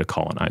Africa to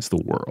colonize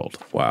the world.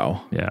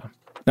 Wow. Yeah.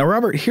 Now,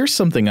 Robert, here's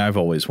something I've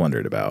always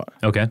wondered about.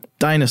 Okay.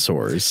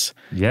 Dinosaurs.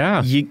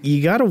 Yeah.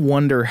 You got to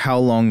wonder how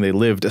long they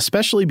lived,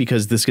 especially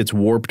because this gets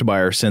warped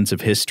by our sense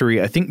of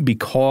history. I think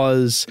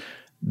because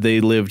they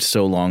lived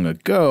so long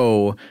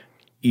ago,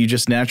 you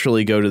just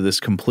naturally go to this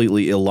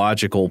completely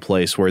illogical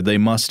place where they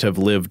must have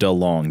lived a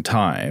long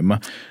time.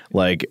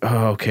 Like,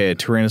 oh, okay, a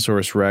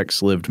Tyrannosaurus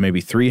Rex lived maybe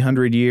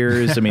 300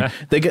 years. I mean,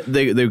 they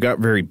got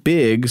very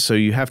big, so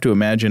you have to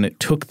imagine it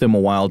took them a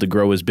while to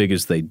grow as big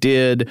as they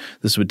did.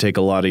 This would take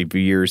a lot of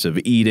years of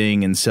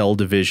eating and cell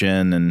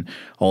division and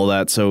all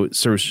that. So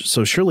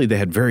surely they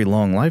had very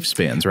long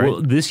lifespans, right?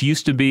 Well, this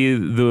used to be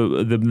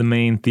the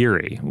main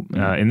theory,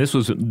 and this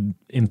was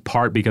in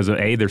part because of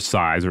their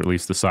size, or at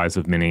least the size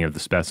of many of the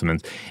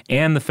specimens,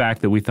 and the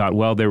fact that we thought,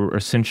 well, they were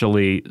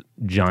essentially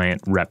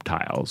giant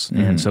reptiles,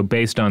 and so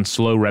based on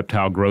slow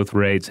reptile growth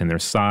rates and their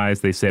size,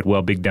 they said,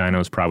 well, big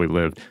dinos probably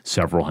lived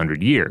several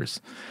hundred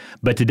years.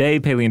 But today,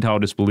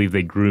 paleontologists believe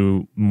they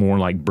grew more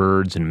like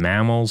birds and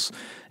mammals,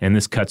 and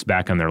this cuts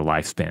back on their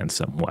lifespan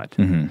somewhat.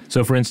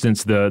 So, for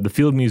instance, the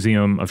Field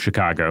Museum of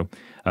Chicago,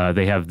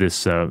 they have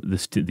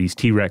these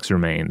T-Rex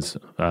remains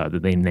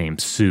that they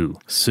named Sue.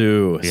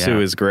 Sue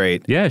is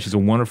great. Yeah, she's a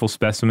wonderful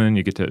specimen.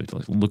 You get to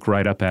look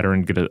right up at her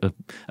and get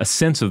a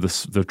sense of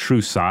the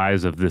true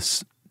size of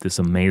this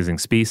amazing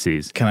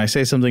species. Can I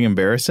say something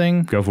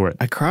embarrassing? Go for it.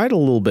 I cried a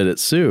little bit at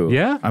Sue.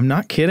 Yeah? I'm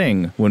not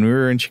kidding. When we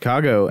were in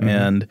Chicago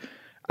and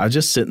I was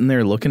just sitting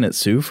there looking at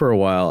Sue for a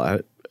while,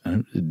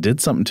 it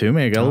did something to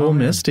me. I got a little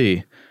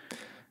misty.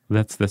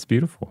 That's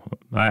beautiful.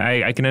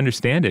 I can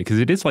understand it because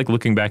it is like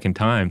looking back in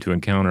time to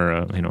encounter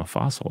a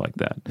fossil like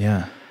that.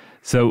 Yeah.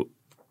 So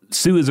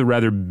Sue is a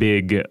rather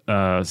big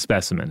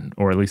specimen,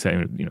 or at least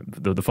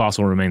the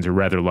fossil remains are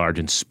rather large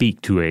and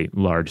speak to a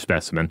large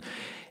specimen.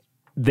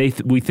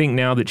 We think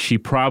now that she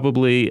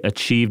probably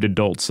achieved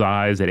adult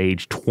size at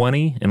age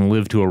 20 and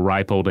lived to a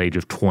ripe old age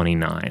of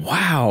 29.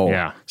 Wow.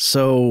 Yeah.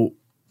 So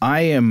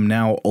I am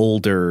now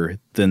older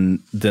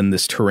than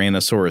this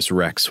Tyrannosaurus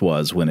Rex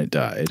was when it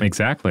died.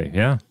 Exactly,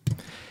 yeah.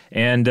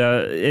 And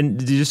it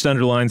just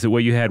underlines that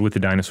what you had with the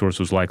dinosaurs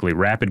was likely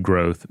rapid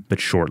growth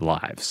but short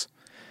lives.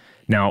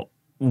 Now,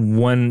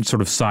 one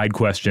sort of side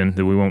question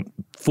that we won't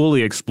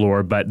fully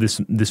explore, but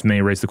this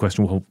may raise the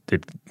question, well,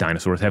 did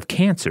dinosaurs have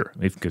cancer?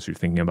 Because you're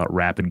thinking about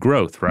rapid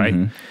growth, right?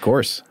 Of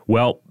course.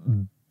 Well,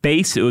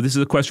 this is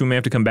a question we may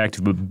have to come back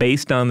to, but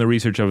based on the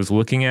research I was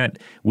looking at,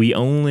 we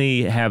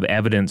only have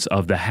evidence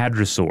of the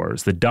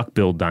hadrosaurs, the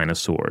duck-billed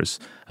dinosaurs,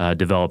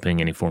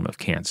 developing any form of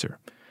cancer.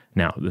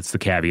 Now, that's the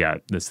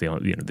caveat. That's the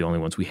only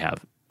ones we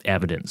have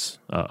evidence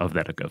of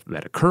that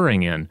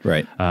occurring in.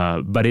 Right.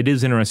 But it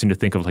is interesting to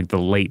think of like the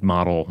late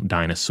model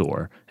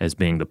dinosaur as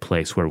being the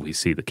place where we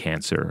see the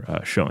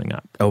cancer showing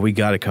up. Oh, we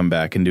got to come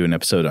back and do an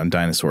episode on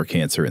dinosaur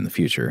cancer in the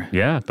future.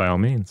 Yeah, by all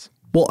means.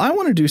 Well, I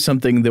want to do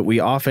something that we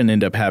often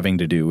end up having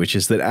to do, which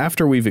is that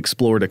after we've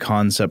explored a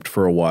concept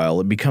for a while,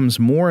 it becomes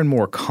more and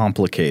more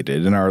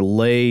complicated, and our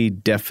lay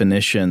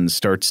definition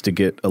starts to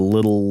get a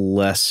little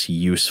less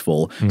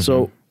useful. Mm-hmm.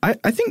 So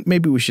I think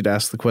maybe we should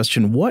ask the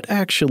question, what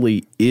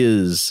actually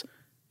is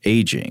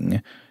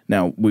aging?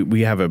 Now,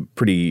 we have a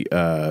pretty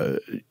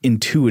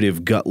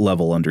intuitive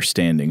gut-level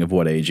understanding of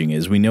what aging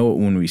is. We know it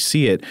when we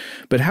see it,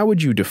 but how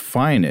would you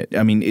define it?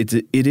 I mean,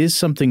 it is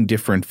something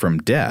different from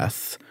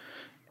death.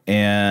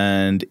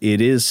 And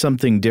it is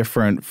something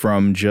different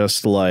from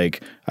just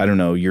like, I don't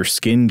know, your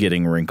skin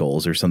getting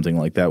wrinkles or something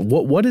like that.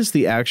 What is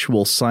the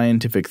actual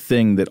scientific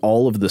thing that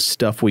all of the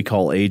stuff we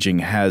call aging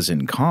has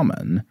in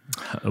common?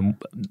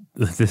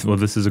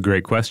 This is a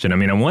great question. I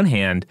mean, on one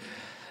hand,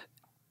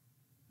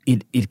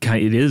 it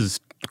is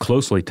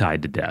closely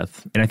tied to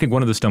death. And I think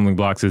one of the stumbling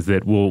blocks is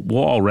that we'll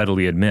all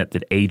readily admit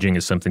that aging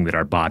is something that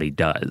our body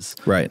does.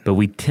 Right. But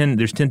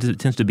there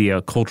tends to be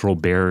a cultural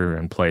barrier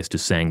in place to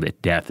saying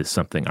that death is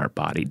something our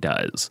body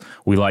does.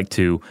 We like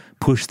to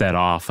push that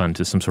off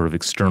onto some sort of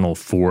external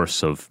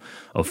force of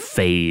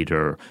fate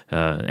or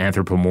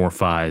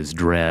anthropomorphized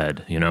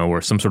dread,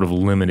 or some sort of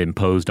limit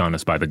imposed on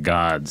us by the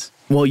gods.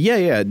 Well,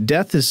 yeah.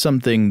 Death is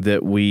something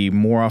that we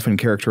more often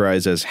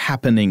characterize as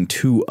happening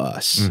to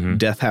us. Mm-hmm.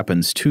 Death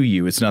happens to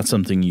you. It's not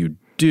something you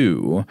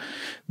do.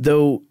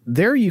 Though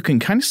there you can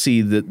kind of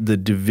see the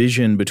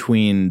division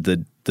between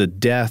the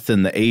death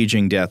and the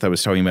aging death I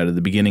was talking about at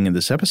the beginning of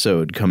this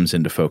episode comes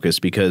into focus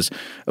because,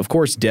 of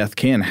course, death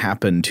can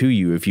happen to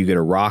you if you get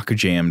a rock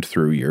jammed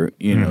through your,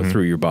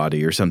 through your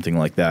body or something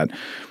like that.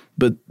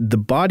 But the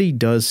body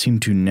does seem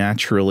to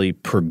naturally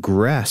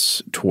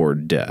progress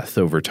toward death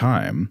over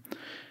time.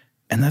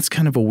 And that's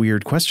kind of a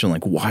weird question.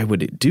 Like, why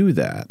would it do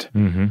that?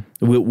 Mm-hmm.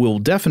 We'll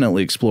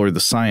definitely explore the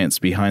science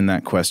behind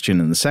that question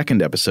in the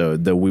second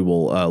episode, though we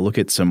will look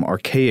at some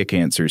archaic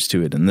answers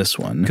to it in this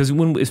one. Because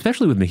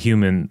especially with the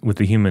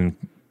human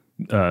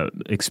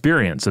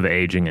experience of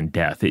aging and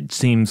death, it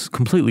seems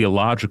completely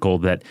illogical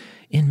that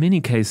in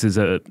many cases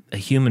a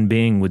human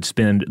being would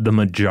spend the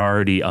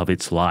majority of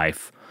its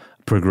life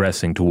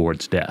progressing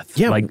towards death.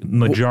 Yeah, like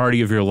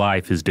majority of your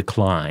life is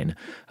decline.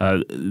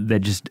 That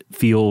just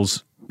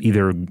feels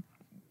either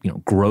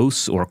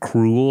gross or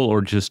cruel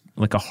or just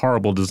like a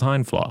horrible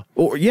design flaw.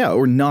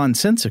 Or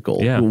nonsensical.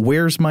 Yeah.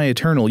 Where's my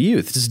eternal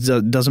youth? This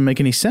doesn't make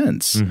any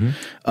sense.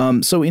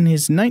 Mm-hmm. So in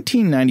his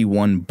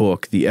 1991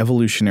 book, The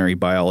Evolutionary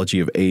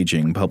Biology of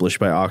Aging, published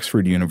by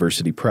Oxford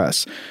University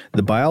Press,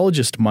 the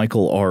biologist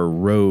Michael R.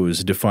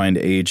 Rose defined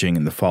aging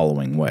in the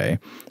following way,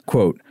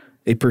 quote,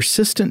 "A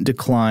persistent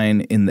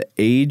decline in the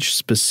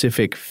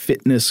age-specific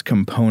fitness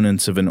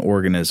components of an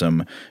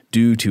organism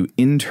due to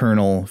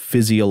internal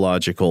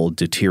physiological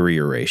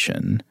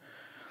deterioration."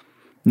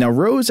 Now,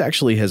 Rose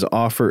actually has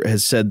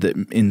said that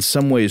in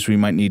some ways we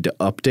might need to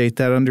update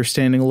that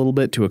understanding a little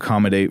bit to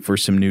accommodate for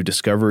some new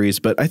discoveries,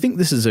 but I think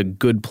this is a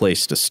good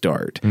place to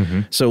start.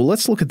 Mm-hmm. So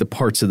let's look at the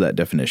parts of that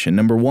definition.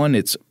 Number one,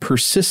 it's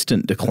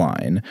persistent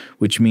decline,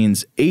 which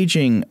means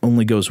aging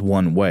only goes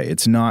one way.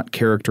 It's not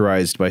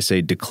characterized by,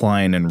 say,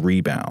 decline and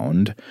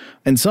rebound.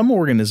 And some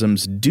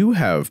organisms do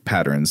have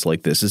patterns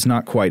like this. It's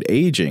not quite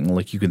aging.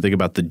 Like you can think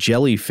about the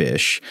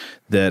jellyfish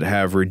that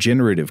have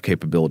regenerative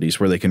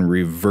capabilities where they can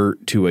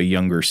revert to a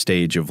younger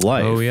stage of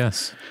life. Oh,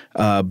 yes.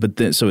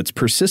 So it's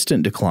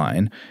persistent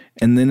decline.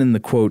 And then in the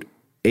quote,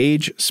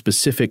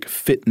 age-specific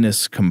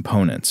fitness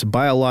components,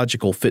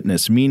 biological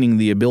fitness, meaning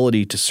the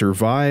ability to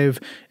survive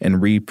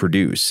and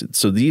reproduce.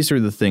 So these are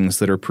the things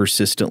that are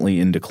persistently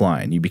in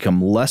decline. You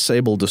become less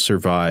able to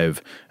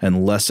survive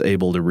and less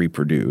able to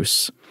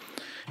reproduce.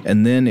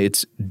 And then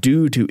it's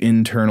due to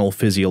internal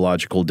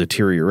physiological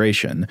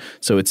deterioration.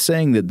 So it's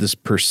saying that this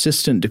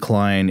persistent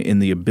decline in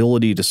the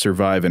ability to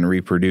survive and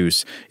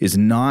reproduce is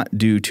not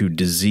due to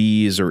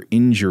disease or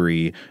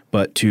injury,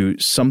 but to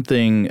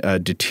something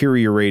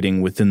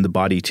deteriorating within the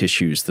body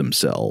tissues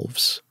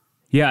themselves.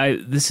 Yeah,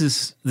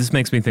 this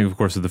makes me think, of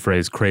course, of the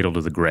phrase "cradle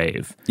to the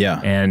grave."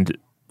 Yeah, and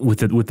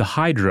with the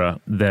Hydra,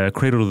 the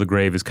cradle to the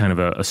grave is kind of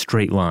a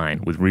straight line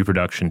with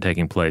reproduction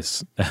taking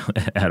place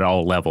at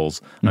all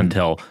levels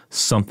until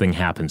something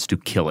happens to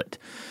kill it.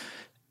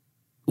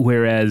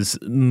 Whereas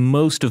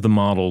most of the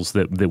models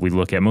that we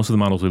look at, most of the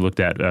models we looked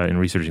at in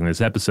researching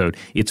this episode,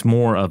 it's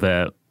more of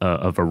a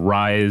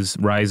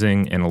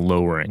rising and a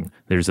lowering.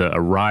 There's a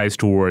rise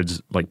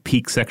towards like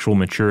peak sexual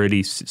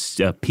maturity,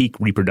 peak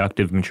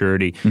reproductive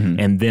maturity,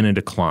 and then a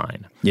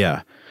decline.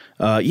 Yeah.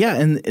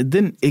 And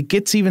then it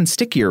gets even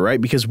stickier, right?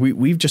 Because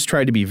we've just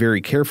tried to be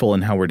very careful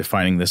in how we're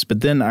defining this.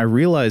 But then I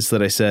realized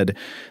that I said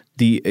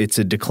it's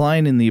a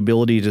decline in the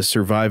ability to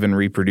survive and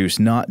reproduce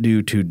not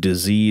due to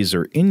disease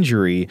or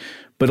injury,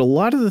 But a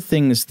lot of the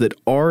things that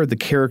are the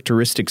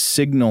characteristic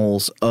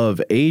signals of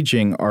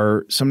aging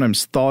are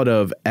sometimes thought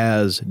of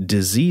as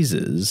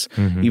diseases,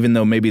 even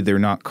though maybe they're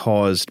not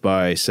caused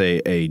by,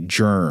 say, a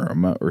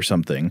germ or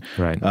something.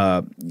 Right.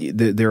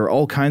 There are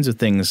all kinds of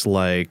things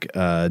like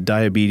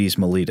diabetes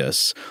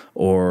mellitus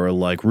or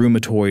like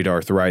rheumatoid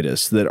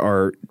arthritis that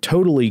are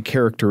totally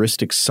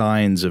characteristic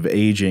signs of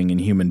aging in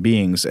human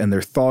beings, and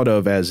they're thought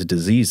of as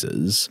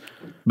diseases.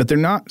 But they're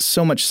not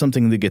so much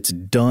something that gets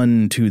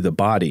done to the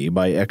body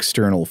by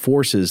external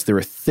forces. They're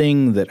a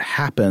thing that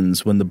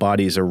happens when the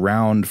body's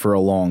around for a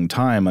long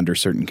time under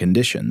certain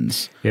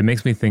conditions. It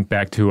makes me think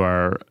back to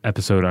our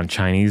episode on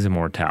Chinese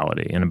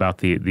immortality and about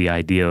the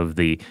idea of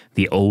the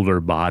older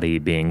body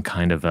being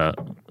kind of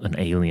an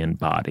alien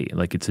body.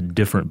 Like it's a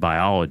different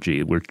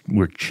biology.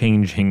 We're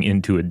changing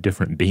into a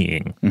different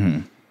being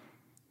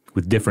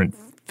with different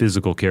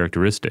physical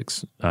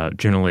characteristics,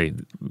 generally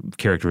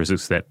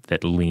characteristics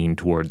that lean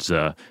towards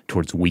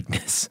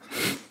weakness.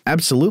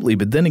 Absolutely.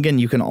 But then again,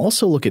 you can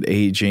also look at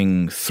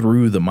aging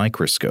through the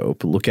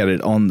microscope, look at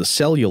it on the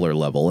cellular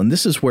level. And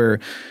this is where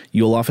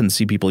you'll often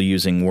see people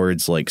using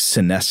words like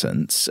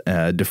senescence,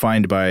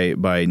 defined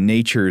by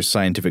Nature's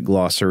scientific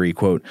glossary,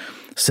 quote,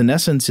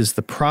 "Senescence is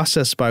the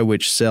process by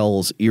which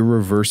cells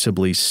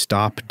irreversibly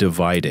stop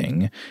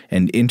dividing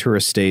and enter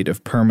a state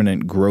of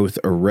permanent growth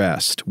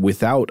arrest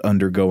without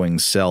undergoing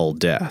cell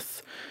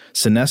death.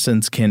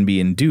 Senescence can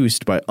be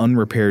induced by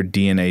unrepaired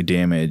DNA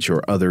damage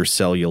or other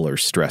cellular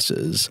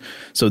stresses."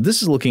 So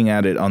this is looking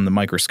at it on the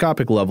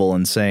microscopic level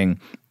and saying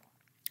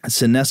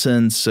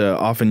senescence,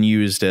 often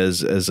used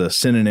as a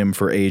synonym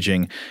for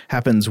aging,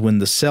 happens when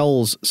the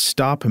cells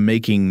stop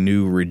making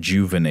new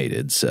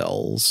rejuvenated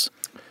cells.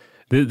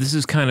 This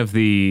is kind of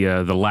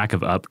the lack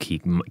of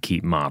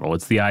upkeep model.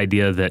 It's the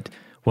idea that,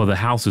 well, the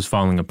house is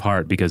falling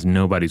apart because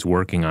nobody's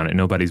working on it,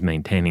 nobody's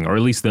maintaining, or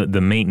at least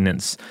the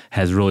maintenance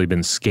has really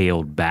been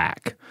scaled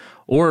back.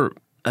 Or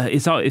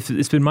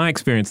it's been my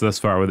experience thus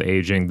far with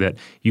aging that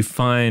you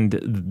find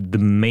the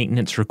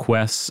maintenance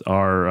requests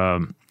are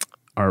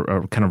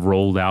kind of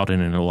rolled out in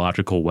an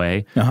illogical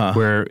way,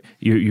 where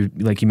you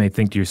may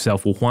think to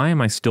yourself, well, why am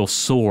I still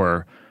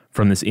sore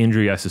from this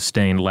injury I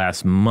sustained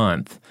last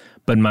month?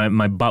 But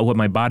what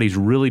my body's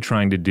really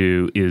trying to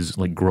do is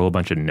like grow a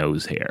bunch of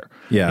nose hair.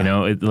 Yeah. You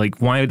know,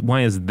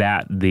 why is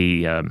that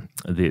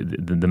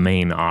the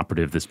main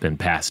operative that's been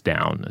passed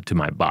down to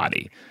my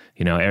body?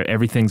 You know,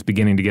 everything's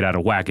beginning to get out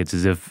of whack. It's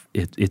as if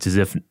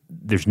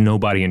there's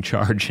nobody in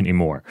charge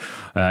anymore,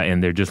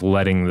 and they're just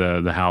letting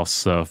the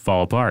house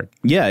fall apart.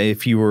 Yeah,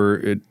 if you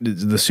were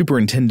the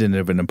superintendent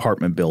of an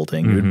apartment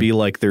building, it would be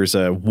like there's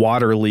a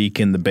water leak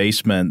in the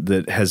basement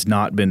that has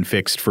not been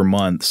fixed for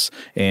months,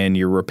 and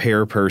your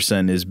repair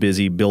person is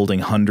busy building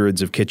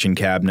hundreds of kitchen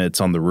cabinets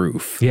on the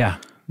roof. Yeah.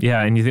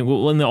 Yeah, and you think,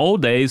 well, in the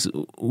old days,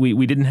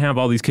 we didn't have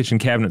all these kitchen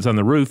cabinets on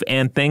the roof,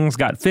 and things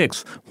got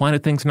fixed. Why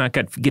did things not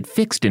get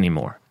fixed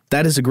anymore?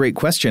 That is a great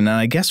question, and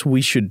I guess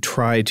we should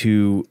try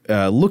to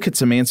look at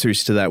some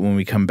answers to that when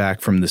we come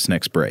back from this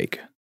next break.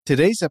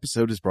 Today's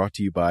episode is brought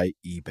to you by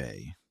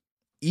eBay.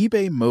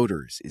 eBay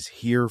Motors is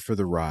here for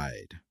the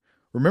ride.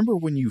 Remember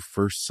when you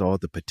first saw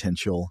the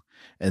potential?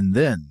 And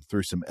then,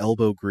 through some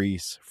elbow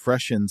grease,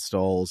 fresh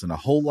installs, and a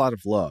whole lot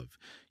of love,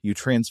 you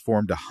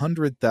transformed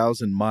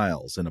 100,000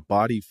 miles and a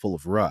body full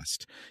of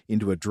rust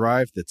into a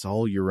drive that's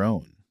all your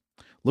own.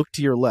 Look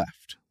to your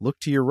left. Look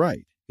to your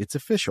right. It's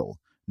official.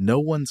 No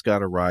one's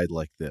got a ride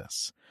like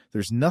this.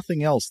 There's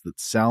nothing else that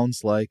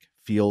sounds like,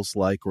 feels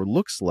like, or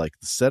looks like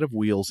the set of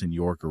wheels in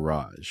your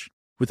garage.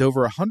 With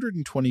over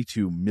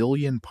 122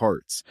 million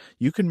parts,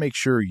 you can make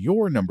sure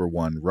your number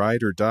one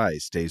ride or die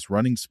stays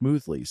running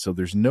smoothly, so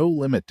there's no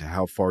limit to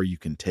how far you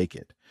can take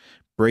it.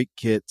 Brake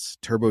kits,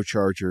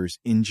 turbochargers,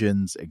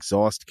 engines,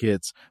 exhaust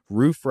kits,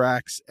 roof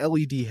racks,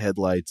 LED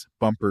headlights,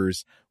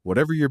 bumpers,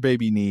 whatever your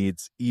baby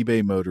needs,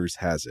 eBay Motors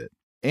has it.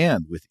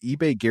 And with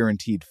eBay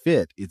Guaranteed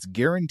Fit, it's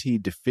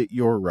guaranteed to fit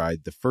your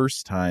ride the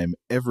first time,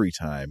 every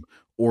time,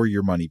 or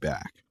your money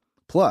back.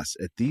 Plus,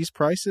 at these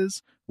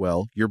prices,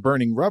 well, you're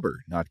burning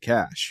rubber, not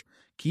cash.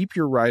 Keep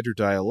your ride or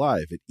die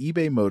alive at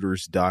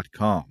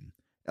ebaymotors.com.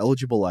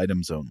 Eligible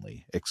items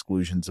only.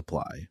 Exclusions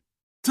apply.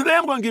 Today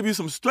I'm going to give you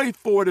some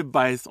straightforward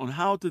advice on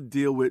how to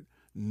deal with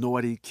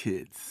naughty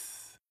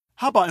kids.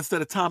 How about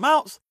instead of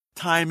timeouts,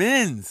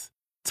 time-ins?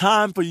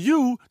 Time for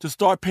you to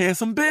start paying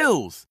some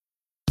bills.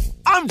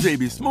 I'm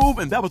JB Smoove,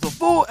 and that was a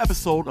full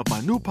episode of my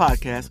new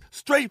podcast,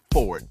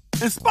 Straightforward,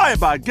 inspired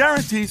by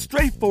guaranteed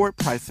straightforward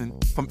pricing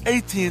from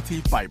AT&T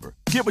Fiber.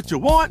 Get what you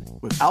want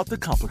without the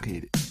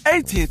complicated.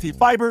 AT&T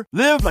Fiber,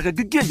 live like a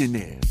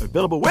gigillionaire.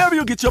 Available wherever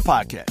you get your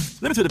podcasts.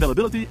 Limited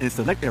availability in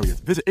select areas.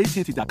 Visit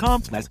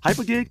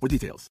AT&T.com/hypergig for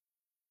details.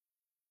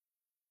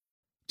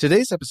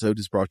 Today's episode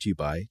is brought to you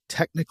by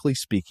Technically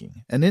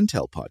Speaking, an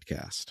Intel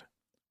podcast.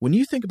 When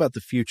you think about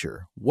the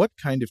future, what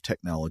kind of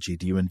technology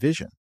do you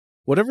envision?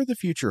 Whatever the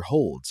future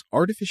holds,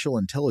 artificial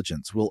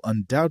intelligence will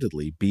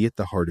undoubtedly be at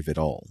the heart of it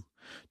all.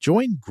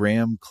 Join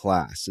Graham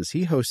Class as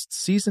he hosts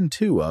Season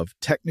 2 of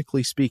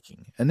Technically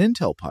Speaking, an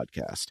Intel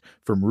podcast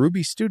from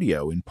Ruby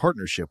Studio in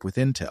partnership with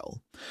Intel.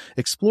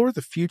 Explore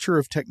the future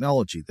of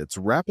technology that's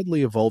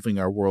rapidly evolving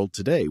our world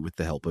today with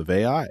the help of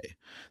AI.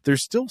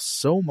 There's still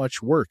so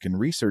much work and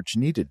research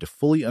needed to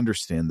fully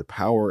understand the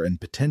power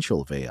and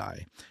potential of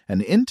AI,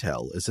 and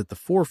Intel is at the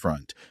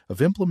forefront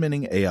of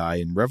implementing AI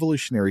in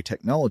revolutionary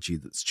technology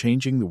that's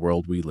changing the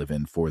world we live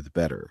in for the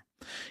better.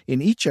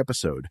 In each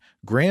episode,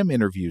 Graham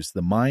interviews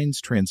the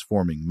minds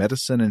transforming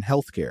medicine and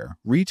healthcare,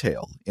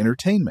 retail,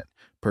 entertainment,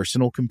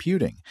 personal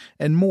computing,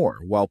 and more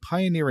while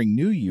pioneering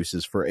new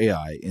uses for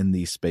AI in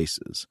these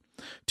spaces.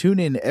 Tune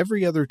in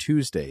every other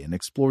Tuesday and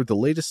explore the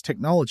latest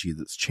technology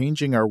that's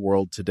changing our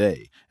world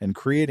today and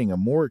creating a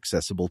more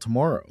accessible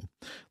tomorrow.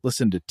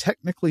 Listen to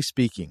Technically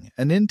Speaking,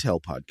 an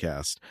Intel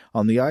podcast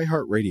on the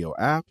iHeartRadio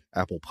app,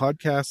 Apple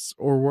Podcasts,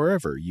 or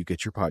wherever you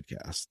get your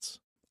podcasts.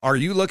 Are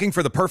you looking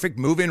for the perfect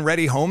move-in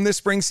ready home this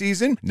spring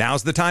season?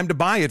 Now's the time to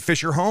buy at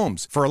Fisher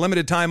Homes. For a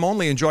limited time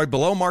only, enjoy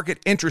below-market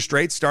interest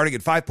rates starting at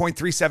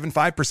 5.375%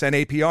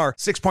 APR,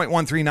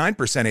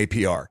 6.139%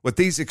 APR. With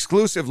these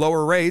exclusive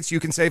lower rates, you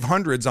can save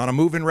hundreds on a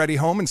move-in ready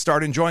home and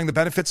start enjoying the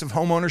benefits of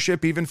home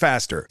ownership even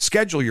faster.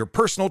 Schedule your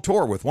personal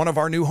tour with one of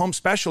our new home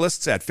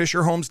specialists at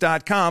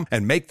FisherHomes.com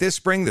and make this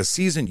spring the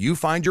season you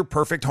find your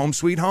perfect home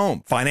sweet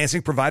home.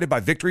 Financing provided by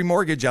Victory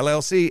Mortgage,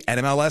 LLC,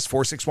 NMLS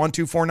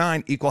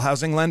 461249, Equal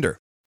Housing Lender.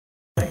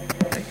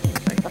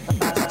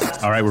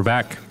 All right, we're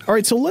back. All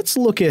right, so let's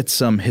look at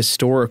some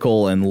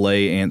historical and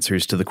lay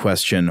answers to the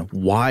question,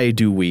 why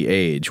do we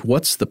age?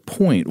 What's the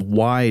point?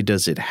 Why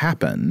does it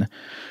happen?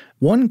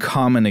 One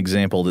common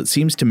example that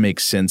seems to make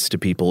sense to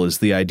people is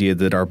the idea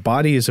that our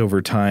bodies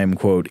over time,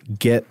 quote,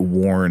 get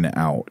worn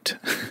out.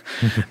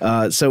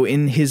 So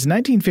in his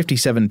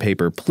 1957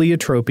 paper,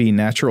 Pleiotropy,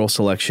 Natural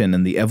Selection,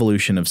 and the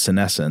Evolution of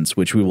Senescence,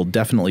 which we will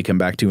definitely come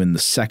back to in the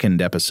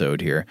second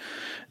episode here,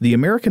 the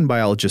American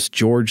biologist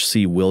George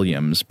C.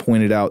 Williams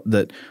pointed out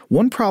that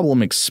one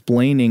problem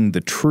explaining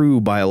the true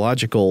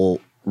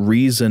biological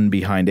reason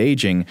behind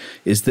aging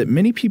is that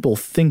many people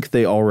think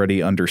they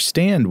already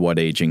understand what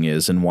aging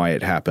is and why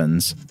it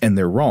happens, and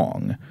they're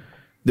wrong.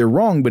 They're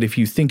wrong, but if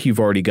you think you've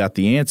already got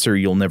the answer,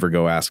 you'll never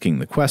go asking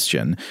the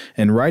question.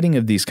 And writing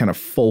of these kind of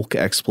folk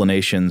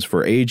explanations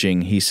for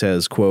aging, he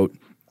says, quote,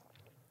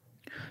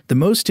 "The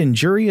most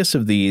injurious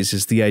of these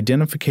is the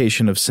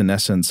identification of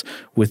senescence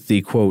with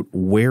the, quote,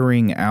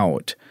 wearing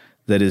out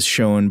that is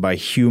shown by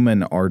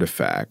human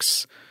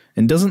artifacts."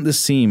 And doesn't this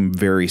seem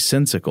very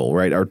sensical,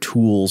 right? Our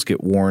tools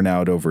get worn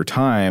out over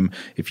time.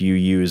 If you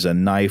use a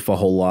knife a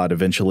whole lot,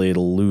 eventually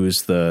it'll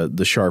lose the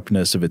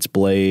sharpness of its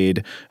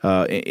blade.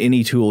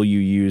 Any tool you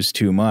use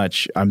too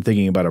much, I'm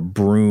thinking about a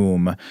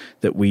broom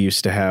that we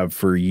used to have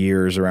for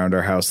years around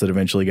our house that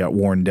eventually got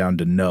worn down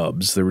to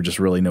nubs. There were just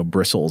really no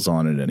bristles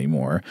on it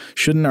anymore.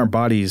 Shouldn't our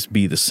bodies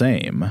be the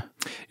same?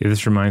 Yeah,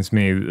 this reminds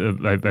me,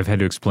 I've had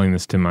to explain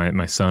this to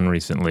my son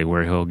recently,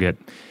 where he'll get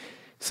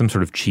some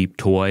sort of cheap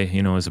toy,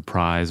 as a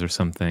prize or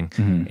something,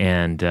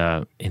 and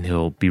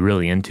he'll be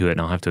really into it, and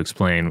I'll have to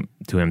explain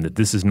to him that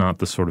this is not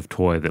the sort of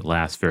toy that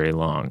lasts very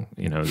long.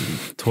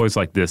 Toys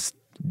like this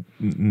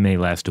may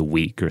last a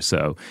week or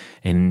so,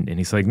 and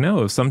he's like,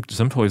 no, some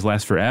toys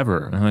last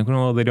forever. And I'm like,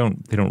 well, they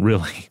don't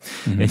really.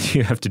 And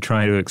you have to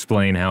try to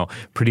explain how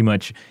pretty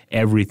much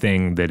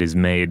everything that is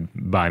made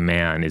by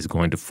man is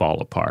going to fall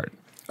apart.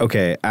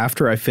 Okay,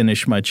 after I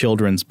finish my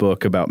children's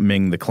book about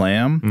Ming the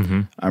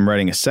Clam, I'm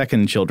writing a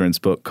second children's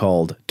book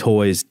called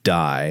Toys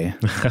Die.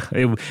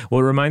 It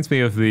reminds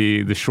me of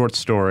the short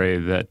story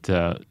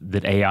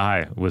that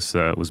AI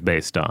was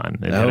based on.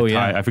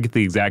 I forget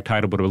the exact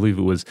title, but I believe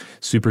it was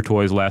Super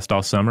Toys Last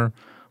All Summer,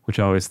 which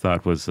I always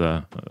thought was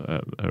a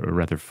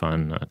rather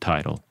fun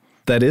title.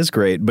 That is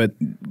great, but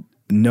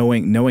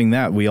knowing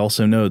that, we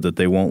also know that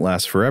they won't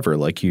last forever,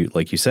 like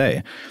you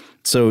say.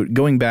 So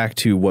going back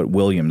to what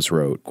Williams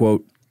wrote,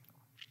 quote,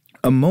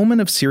 "A moment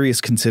of serious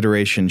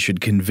consideration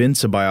should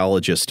convince a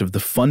biologist of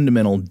the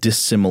fundamental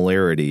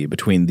dissimilarity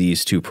between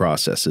these two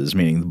processes,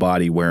 meaning the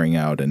body wearing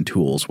out and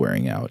tools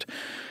wearing out.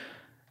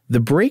 The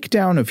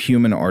breakdown of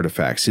human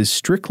artifacts is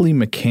strictly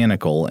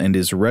mechanical and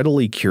is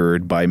readily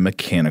cured by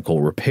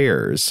mechanical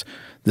repairs.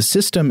 The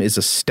system is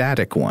a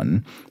static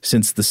one,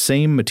 since the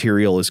same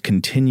material is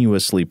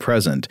continuously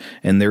present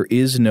and there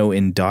is no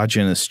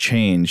endogenous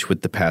change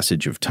with the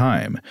passage of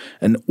time.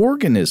 An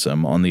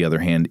organism, on the other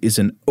hand, is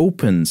an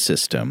open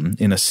system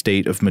in a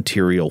state of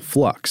material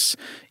flux.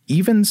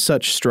 Even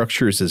such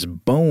structures as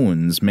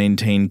bones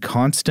maintain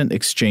constant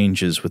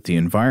exchanges with the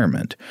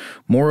environment.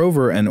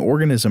 Moreover, an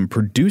organism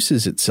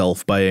produces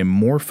itself by a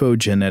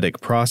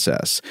morphogenetic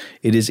process.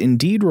 It is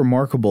indeed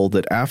remarkable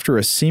that after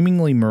a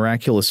seemingly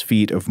miraculous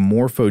feat of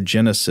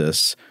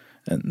morphogenesis,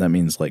 and that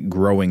means like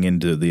growing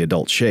into the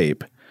adult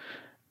shape,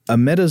 a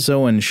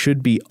metazoan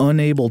should be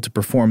unable to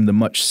perform the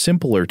much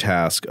simpler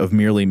task of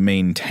merely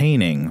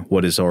maintaining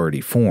what is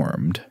already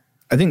formed."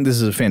 I think this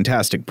is a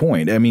fantastic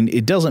point. I mean,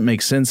 it doesn't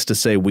make sense to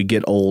say we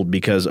get old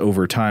because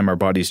over time our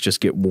bodies just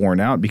get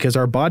worn out, because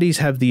our bodies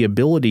have the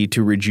ability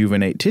to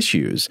rejuvenate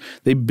tissues.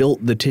 They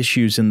built the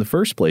tissues in the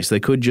first place. They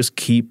could just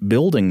keep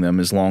building them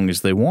as long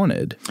as they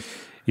wanted.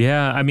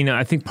 Yeah, I mean,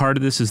 I think part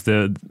of this is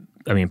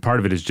part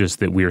of it is just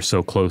that we are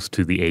so close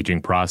to the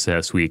aging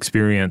process. We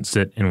experience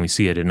it and we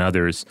see it in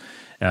others.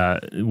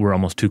 We're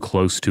almost too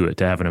close to it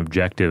to have an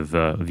objective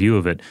view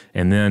of it.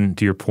 And then,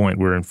 to your point,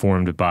 we're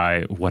informed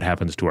by what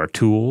happens to our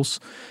tools.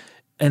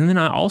 And then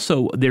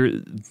they're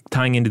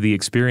tying into the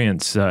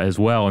experience as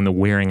well and the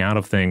wearing out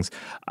of things.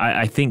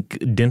 I think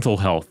dental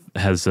health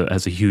has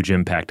a huge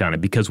impact on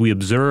it, because we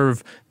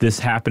observe this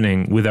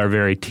happening with our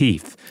very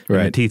teeth,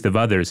 and the teeth of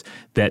others,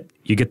 that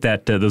you get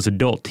those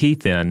adult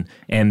teeth in,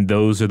 and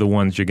those are the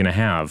ones you're going to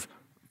have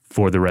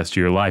for the rest of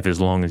your life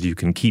as long as you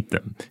can keep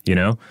them.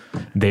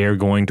 They are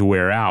going to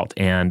wear out,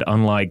 and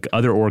unlike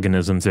other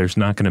organisms, there's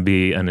not going to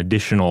be an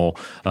additional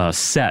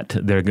set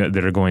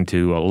that are going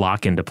to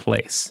lock into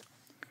place.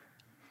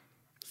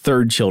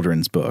 Third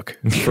children's book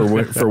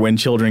for when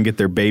children get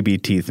their baby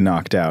teeth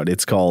knocked out.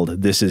 It's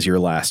called "This Is Your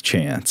Last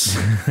Chance."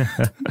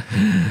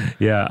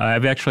 Yeah,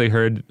 I've actually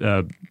heard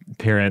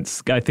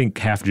parents, I think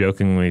half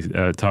jokingly,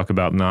 talk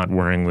about not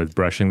worrying with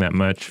brushing that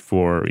much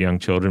for young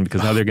children,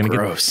 because now they're going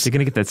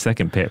to get that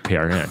second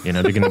pair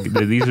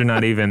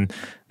in.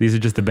 These are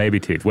just the baby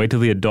teeth. Wait till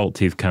the adult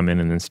teeth come in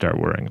and then start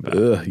worrying about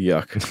it.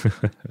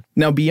 Yuck.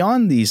 Now,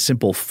 beyond these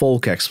simple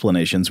folk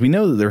explanations, we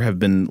know that there have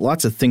been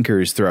lots of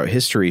thinkers throughout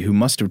history who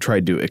must have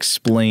tried to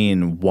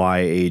explain why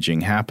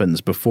aging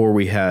happens before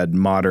we had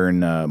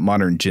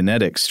modern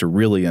genetics to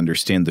really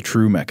understand the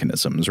true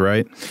mechanisms,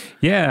 right?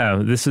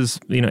 Yeah, this is,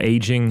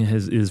 aging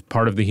is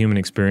part of the human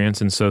experience,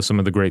 and so some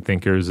of the great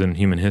thinkers in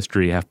human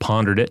history have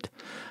pondered it.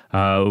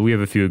 We have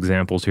a few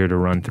examples here to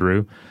run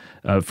through.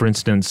 For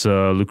instance,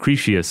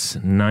 Lucretius,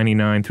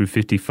 99 through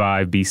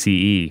 55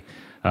 BCE,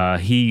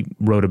 he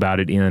wrote about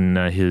it in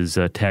his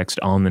text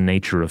On the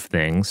Nature of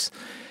Things.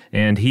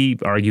 And he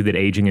argued that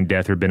aging and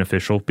death are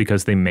beneficial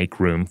because they make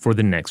room for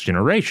the next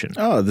generation.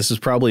 Oh, this is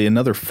probably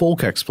another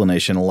folk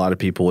explanation a lot of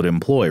people would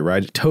employ,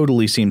 right? It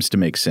totally seems to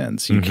make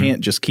sense. You can't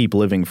just keep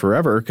living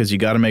forever because you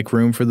got to make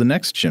room for the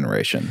next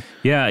generation.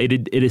 Yeah,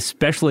 it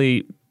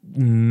especially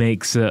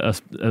makes a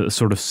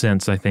sort of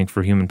sense, I think,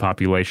 for human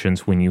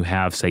populations when you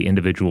have, say,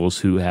 individuals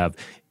who have,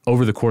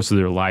 over the course of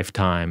their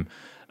lifetime,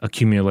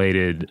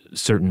 accumulated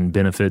certain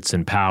benefits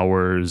and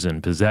powers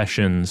and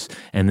possessions,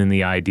 and then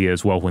the idea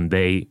is, well, when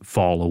they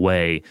fall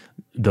away,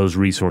 those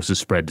resources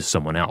spread to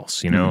someone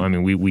else. I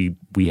mean,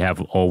 we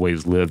have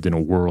always lived in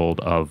a world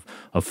of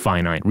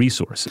finite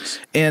resources.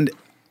 And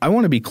I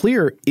want to be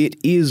clear, it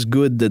is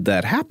good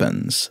that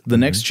happens. The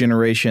next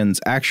generations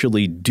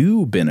actually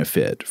do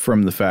benefit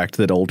from the fact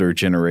that older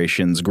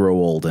generations grow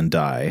old and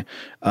die.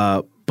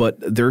 But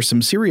there are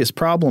some serious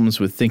problems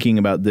with thinking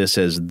about this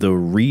as the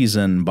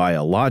reason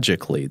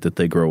biologically that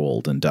they grow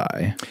old and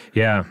die.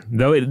 Yeah,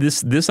 though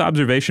this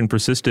observation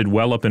persisted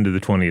well up into the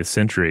 20th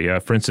century.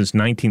 For instance,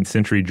 19th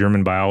century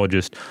German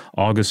biologist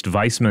August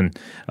Weismann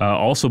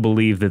also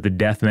believed that the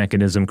death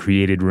mechanism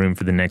created room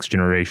for the next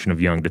generation of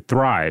young to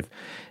thrive.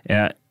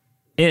 And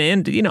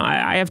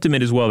I have to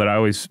admit as well that I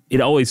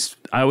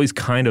always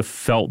kind of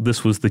felt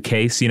this was the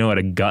case, at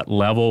a gut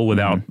level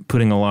without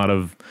putting a lot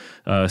of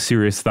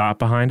serious thought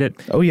behind it.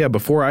 Oh, yeah.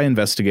 Before I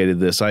investigated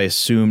this, I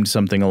assumed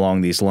something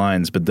along these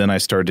lines, but then I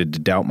started to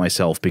doubt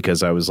myself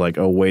because I was like,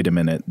 oh, wait a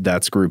minute,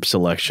 that's group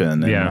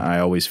selection. And I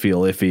always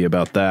feel iffy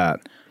about that.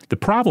 The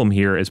problem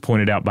here, as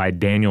pointed out by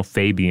Daniel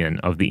Fabian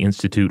of the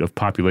Institute of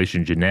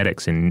Population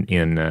Genetics in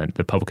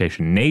the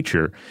publication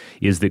Nature,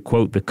 is that,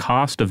 quote, the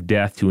cost of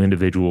death to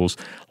individuals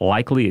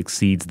likely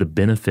exceeds the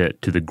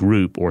benefit to the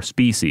group or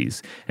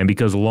species. And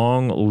because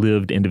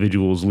long-lived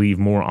individuals leave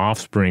more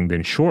offspring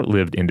than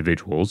short-lived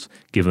individuals,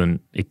 given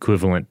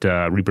equivalent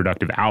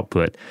reproductive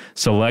output,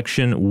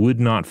 selection would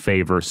not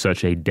favor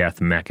such a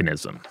death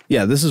mechanism.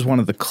 Yeah, this is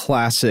one of the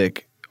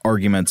classic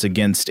arguments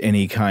against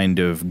any kind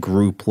of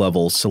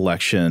group-level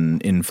selection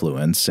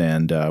influence,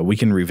 and we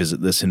can revisit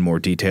this in more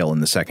detail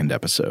in the second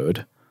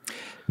episode.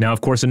 Now,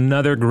 of course,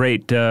 another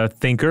great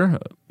thinker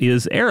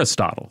is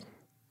Aristotle.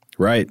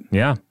 Right.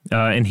 Yeah.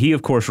 And he,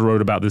 of course,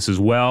 wrote about this as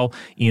well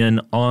in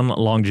On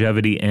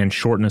Longevity and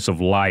Shortness of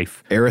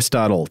Life.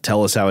 Aristotle,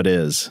 tell us how it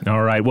is.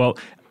 All right. Well,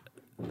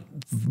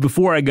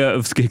 before I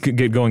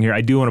get going here,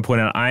 I do want to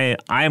point out I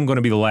am going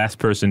to be the last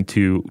person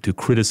to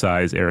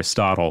criticize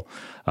Aristotle.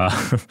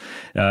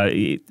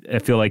 I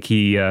feel like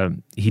he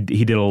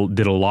did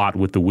a lot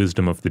with the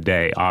wisdom of the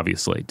day,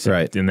 obviously,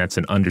 right, and that's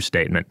an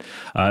understatement.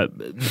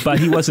 But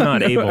he was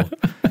not able.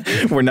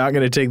 We're not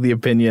going to take the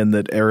opinion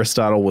that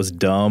Aristotle was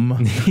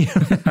dumb.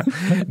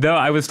 No,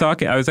 I was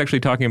actually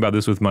talking about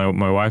this with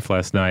my wife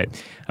last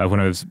night when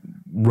I was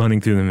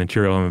running through the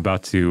material I'm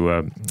about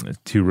to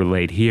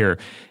relate here,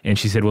 and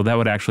she said, well, that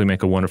would actually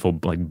make a wonderful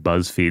like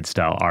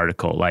BuzzFeed-style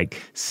article,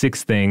 like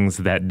 6 things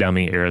that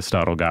dummy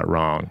Aristotle got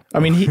wrong. I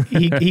mean,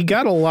 he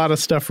got a lot of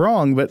stuff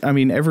wrong, but I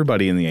mean,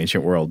 everybody in the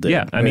ancient world did.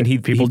 Yeah, I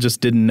mean, people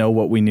just didn't know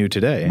what we knew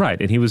today. Right,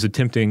 and he was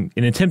attempting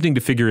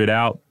to figure it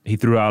out, he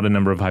threw out a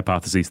number of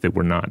hypotheses that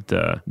were not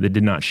that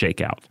did not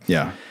shake out.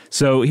 Yeah.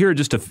 So here are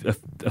just a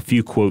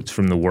few quotes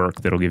from the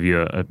work that'll give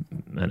you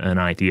an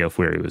idea of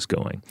where he was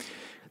going.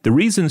 The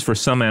reasons for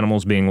some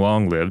animals being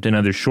long-lived and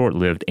others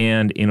short-lived,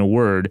 and, in a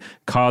word,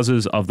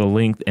 causes of the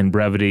length and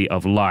brevity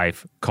of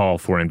life call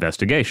for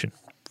investigation.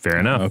 Fair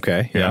enough.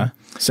 Okay, yeah.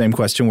 Same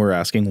question we're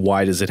asking,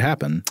 why does it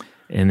happen?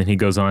 And then he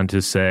goes on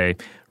to say,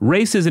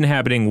 races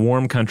inhabiting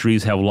warm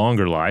countries have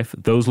longer life.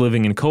 Those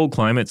living in cold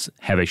climates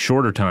have a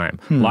shorter time.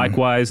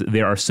 Likewise,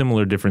 there are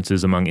similar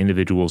differences among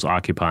individuals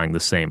occupying the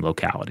same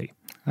locality.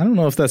 I don't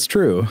know if that's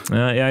true.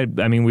 I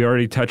mean, we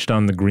already touched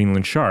on the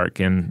Greenland shark,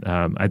 and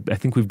I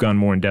think we've gone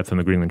more in depth on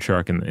the Greenland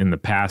shark in the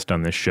past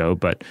on this show,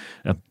 but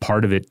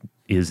part of it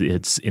is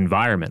its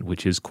environment,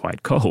 which is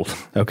quite cold.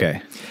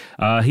 Okay.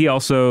 He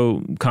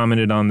also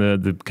commented on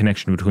the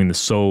connection between the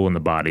soul and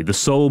the body. The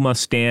soul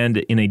must stand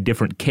in a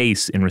different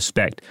case in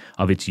respect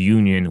of its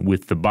union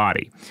with the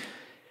body.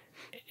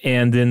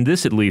 And then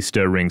this at least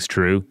rings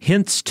true.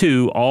 Hence,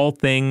 too, all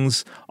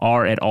things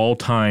are at all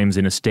times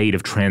in a state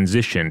of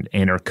transition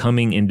and are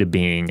coming into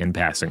being and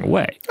passing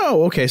away.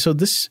 Oh, okay. So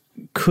this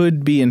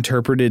could be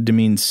interpreted to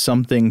mean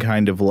something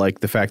kind of like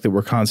the fact that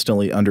we're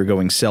constantly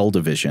undergoing cell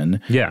division.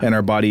 Yeah. And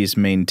our bodies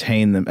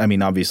maintain them. I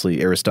mean,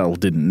 obviously, Aristotle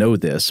didn't know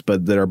this,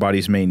 but that our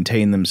bodies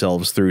maintain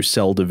themselves through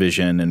cell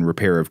division and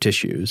repair of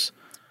tissues.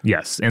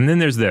 Yes. And then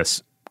there's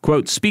this.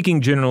 Quote,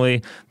 speaking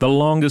generally, the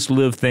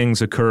longest-lived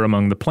things occur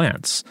among the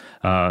plants.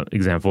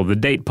 Example, the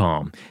date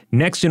palm.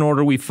 Next in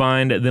order, we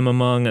find them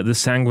among the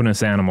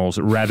sanguineous animals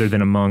rather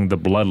than among the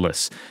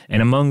bloodless,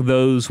 and among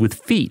those with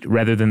feet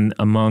rather than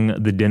among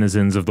the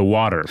denizens of the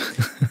water.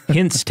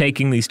 Hence,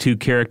 taking these two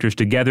characters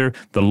together,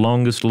 the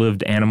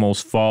longest-lived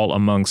animals fall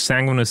among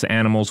sanguineous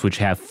animals which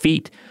have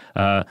feet,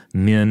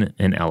 men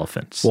and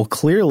elephants. Well,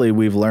 clearly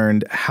we've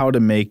learned how to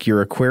make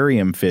your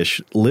aquarium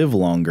fish live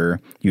longer.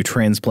 You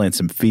transplant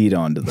some feed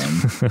onto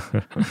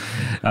them.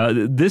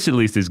 This at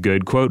least is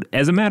good. Quote,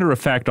 as a matter of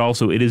fact,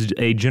 also, it is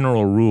a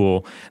general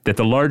rule that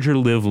the larger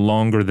live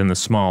longer than the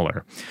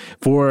smaller.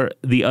 For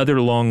the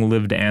other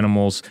long-lived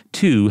animals,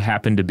 too,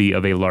 happen to be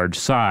of a large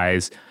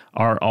size,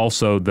 are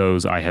also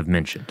those I have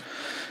mentioned.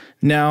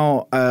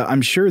 Now,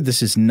 I'm sure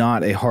this is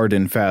not a hard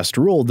and fast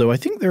rule, though I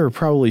think there are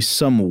probably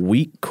some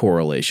weak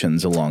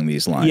correlations along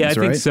these lines, Yeah, I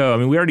think right? so. I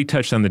mean, we already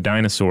touched on the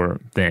dinosaur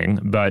thing,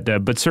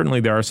 but certainly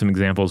there are some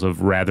examples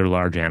of rather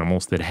large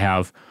animals that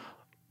have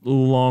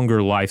longer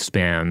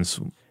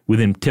lifespans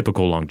within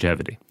typical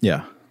longevity.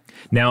 Yeah.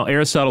 Now,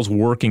 Aristotle's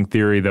working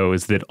theory, though,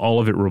 is that all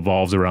of it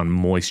revolves around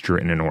moisture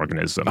in an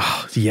organism.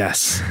 Oh,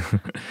 yes.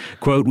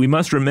 Quote, we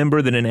must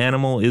remember that an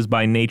animal is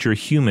by nature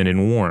humid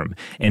and warm,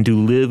 and to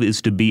live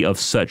is to be of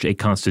such a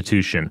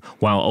constitution,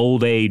 while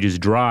old age is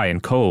dry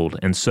and cold,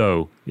 and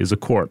so is a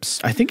corpse.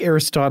 I think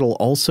Aristotle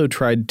also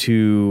tried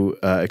to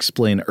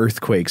explain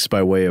earthquakes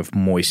by way of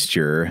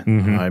moisture.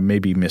 I may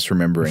be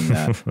misremembering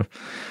that.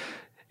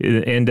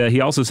 And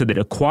he also said that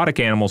aquatic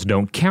animals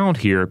don't count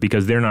here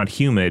because they're not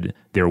humid,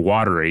 they're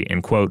watery.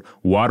 And, quote,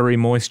 watery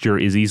moisture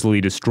is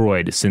easily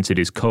destroyed since it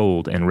is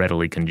cold and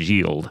readily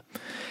congealed.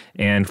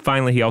 And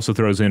finally, he also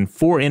throws in,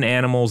 for in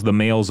animals, the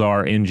males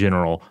are, in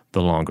general,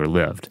 the longer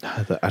lived.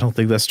 I don't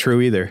think that's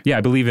true either. Yeah,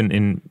 I believe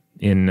in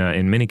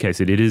many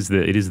cases it is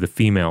the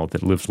female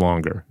that lives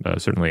longer,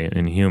 certainly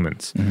in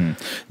humans. Mm-hmm.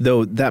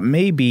 Though that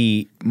may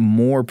be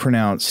more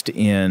pronounced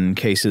in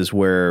cases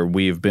where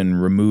we've been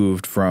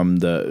removed from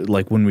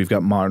like when we've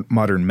got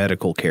modern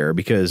medical care,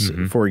 because,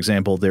 for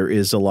example, there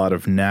is a lot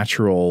of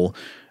natural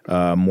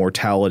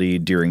mortality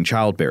during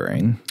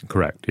childbearing.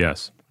 Correct,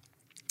 yes.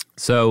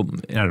 So,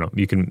 I don't know,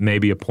 you can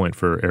maybe a point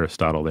for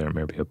Aristotle there,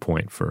 maybe a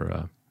point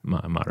for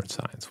modern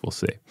science. We'll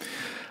see.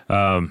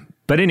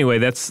 But anyway,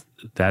 that's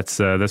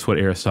what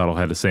Aristotle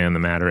had to say on the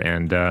matter,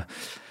 and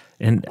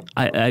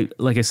I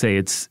like I say,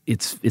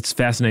 it's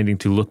fascinating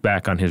to look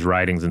back on his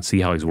writings and see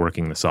how he's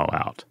working this all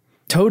out.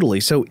 Totally.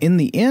 So in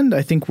the end,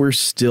 I think we're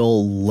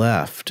still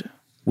left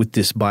with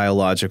this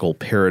biological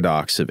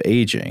paradox of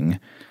aging.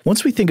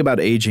 Once we think about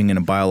aging in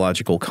a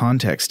biological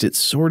context, it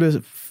sort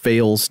of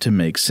fails to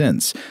make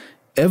sense.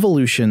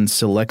 Evolution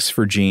selects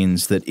for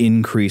genes that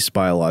increase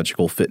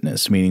biological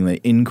fitness, meaning they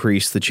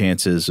increase the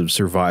chances of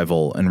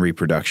survival and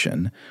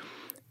reproduction.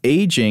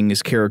 Aging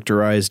is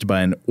characterized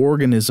by an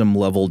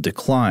organism-level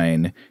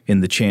decline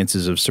in the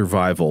chances of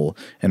survival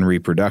and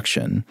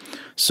reproduction.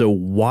 So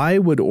why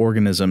would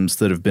organisms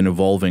that have been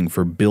evolving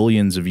for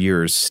billions of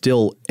years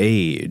still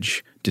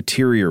age,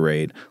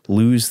 deteriorate,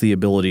 lose the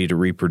ability to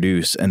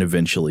reproduce, and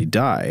eventually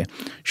die?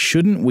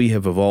 Shouldn't we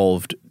have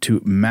evolved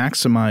to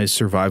maximize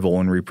survival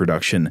and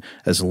reproduction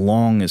as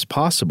long as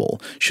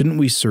possible? Shouldn't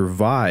we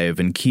survive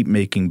and keep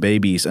making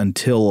babies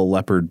until a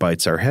leopard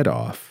bites our head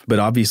off? But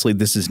obviously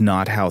this is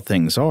not how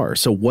things are.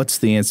 So what's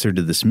the answer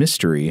to this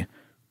mystery?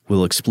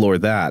 We'll explore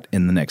that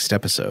in the next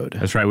episode.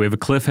 That's right. We have a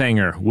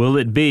cliffhanger. Will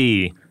it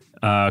be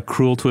a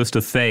cruel twist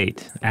of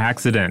fate,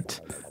 accident,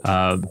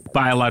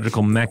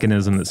 biological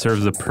mechanism that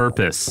serves a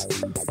purpose?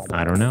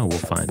 I don't know. We'll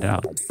find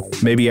out.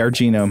 Maybe our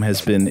genome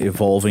has been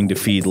evolving to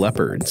feed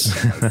leopards.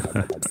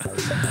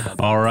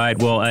 All right.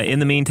 Well, in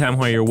the meantime,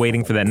 while you're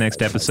waiting for that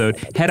next episode,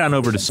 head on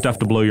over to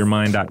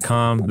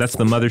stufftoblowyourmind.com. That's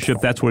the mothership.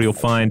 That's where you'll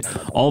find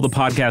all the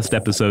podcast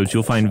episodes.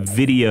 You'll find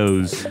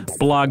videos,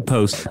 blog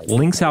posts,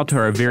 links out to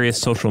our various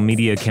social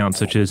media accounts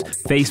such as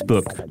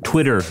Facebook,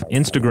 Twitter,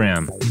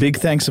 Instagram. Big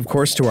thanks, of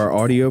course, to our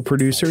audio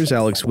producers,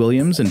 Alex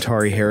Williams and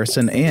Tari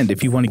Harrison. And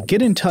if you want to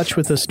get in touch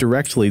with us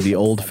directly the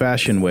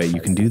old-fashioned way,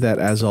 you can do that,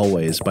 as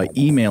always, by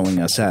emailing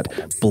us at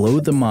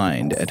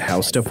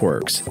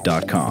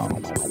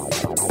blowthemind@howstuffworks.com.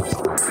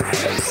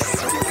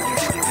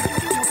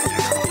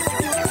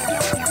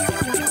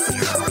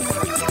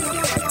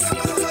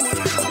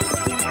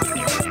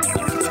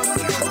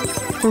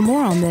 For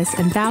more on this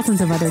and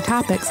thousands of other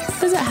topics,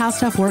 visit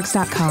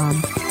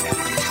howstuffworks.com.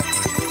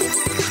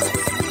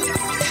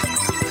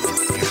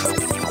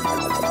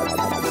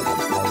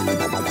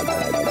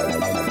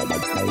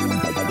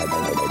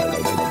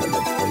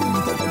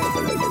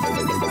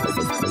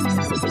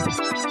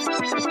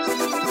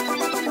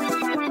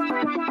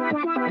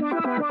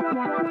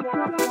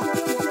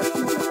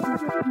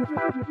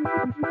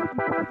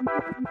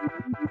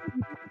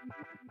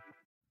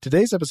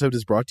 Today's episode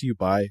is brought to you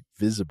by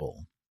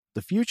Visible.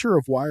 The future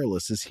of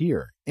wireless is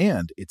here,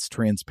 and it's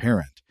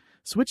transparent.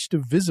 Switch to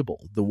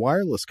Visible, the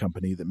wireless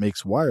company that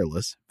makes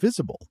wireless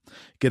visible.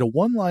 Get a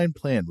one-line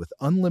plan with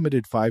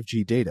unlimited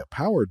 5G data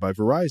powered by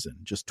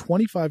Verizon, just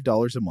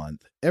 $25 a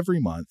month, every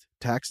month,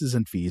 taxes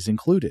and fees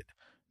included.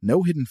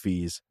 No hidden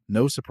fees,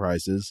 no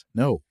surprises,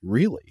 no,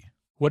 really.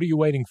 What are you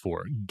waiting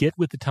for? Get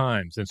with the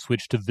times and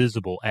switch to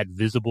Visible at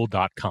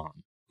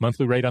Visible.com.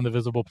 Monthly rate on the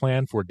Visible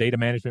plan. For data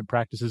management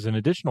practices and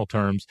additional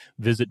terms,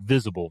 visit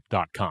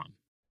Visible.com.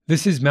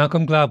 This is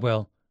Malcolm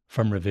Gladwell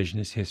from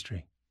Revisionist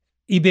History.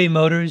 eBay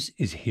Motors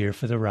is here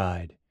for the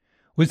ride.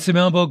 With some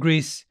elbow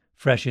grease,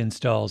 fresh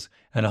installs,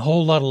 and a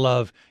whole lot of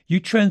love, you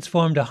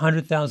transformed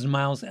 100,000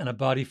 miles and a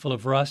body full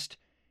of rust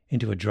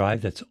into a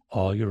drive that's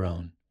all your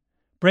own.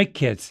 Brake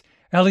kits,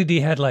 LED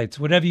headlights,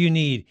 whatever you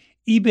need,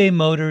 eBay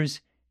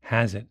Motors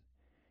has it.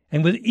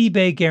 And with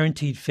eBay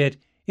Guaranteed Fit,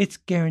 it's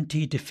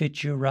guaranteed to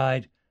fit your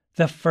ride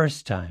the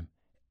first time,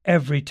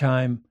 every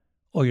time,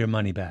 or your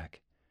money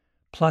back.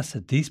 Plus,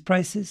 at these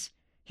prices,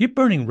 you're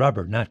burning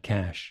rubber, not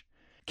cash.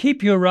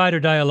 Keep your ride or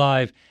die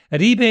alive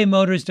at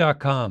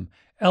ebaymotors.com.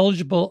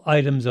 Eligible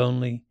items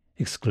only.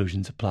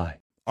 Exclusions apply.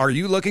 Are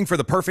you looking for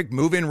the perfect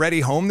move-in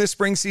ready home this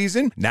spring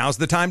season? Now's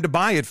the time to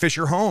buy at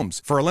Fisher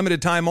Homes. For a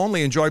limited time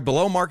only, enjoy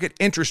below-market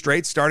interest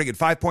rates starting at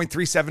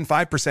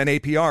 5.375%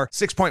 APR,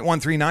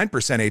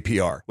 6.139%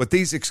 APR. With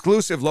these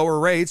exclusive lower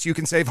rates, you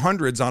can save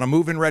hundreds on a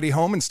move-in ready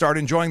home and start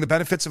enjoying the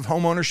benefits of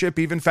home ownership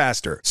even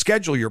faster.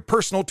 Schedule your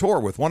personal tour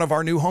with one of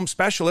our new home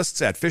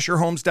specialists at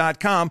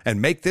FisherHomes.com and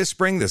make this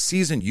spring the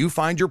season you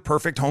find your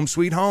perfect home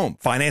sweet home.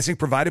 Financing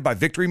provided by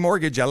Victory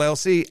Mortgage,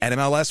 LLC,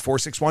 NMLS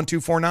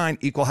 461249,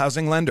 Equal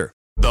Housing Lender.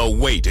 The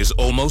wait is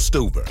almost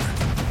over.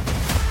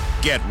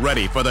 Get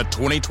ready for the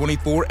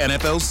 2024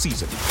 NFL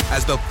season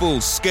as the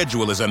full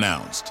schedule is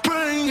announced.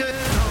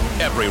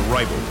 Every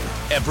rivalry,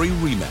 every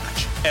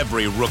rematch,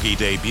 every rookie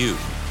debut,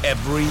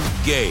 every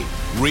game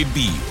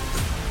revealed.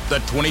 The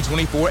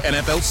 2024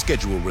 NFL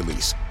schedule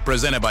release,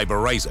 presented by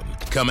Verizon,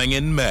 coming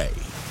in May.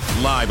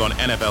 Live on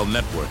NFL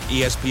Network,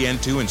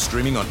 ESPN2, and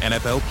streaming on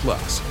NFL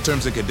Plus.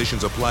 Terms and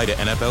conditions apply to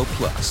NFL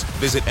Plus.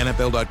 Visit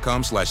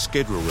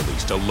NFL.com/schedule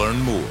release to learn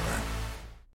more.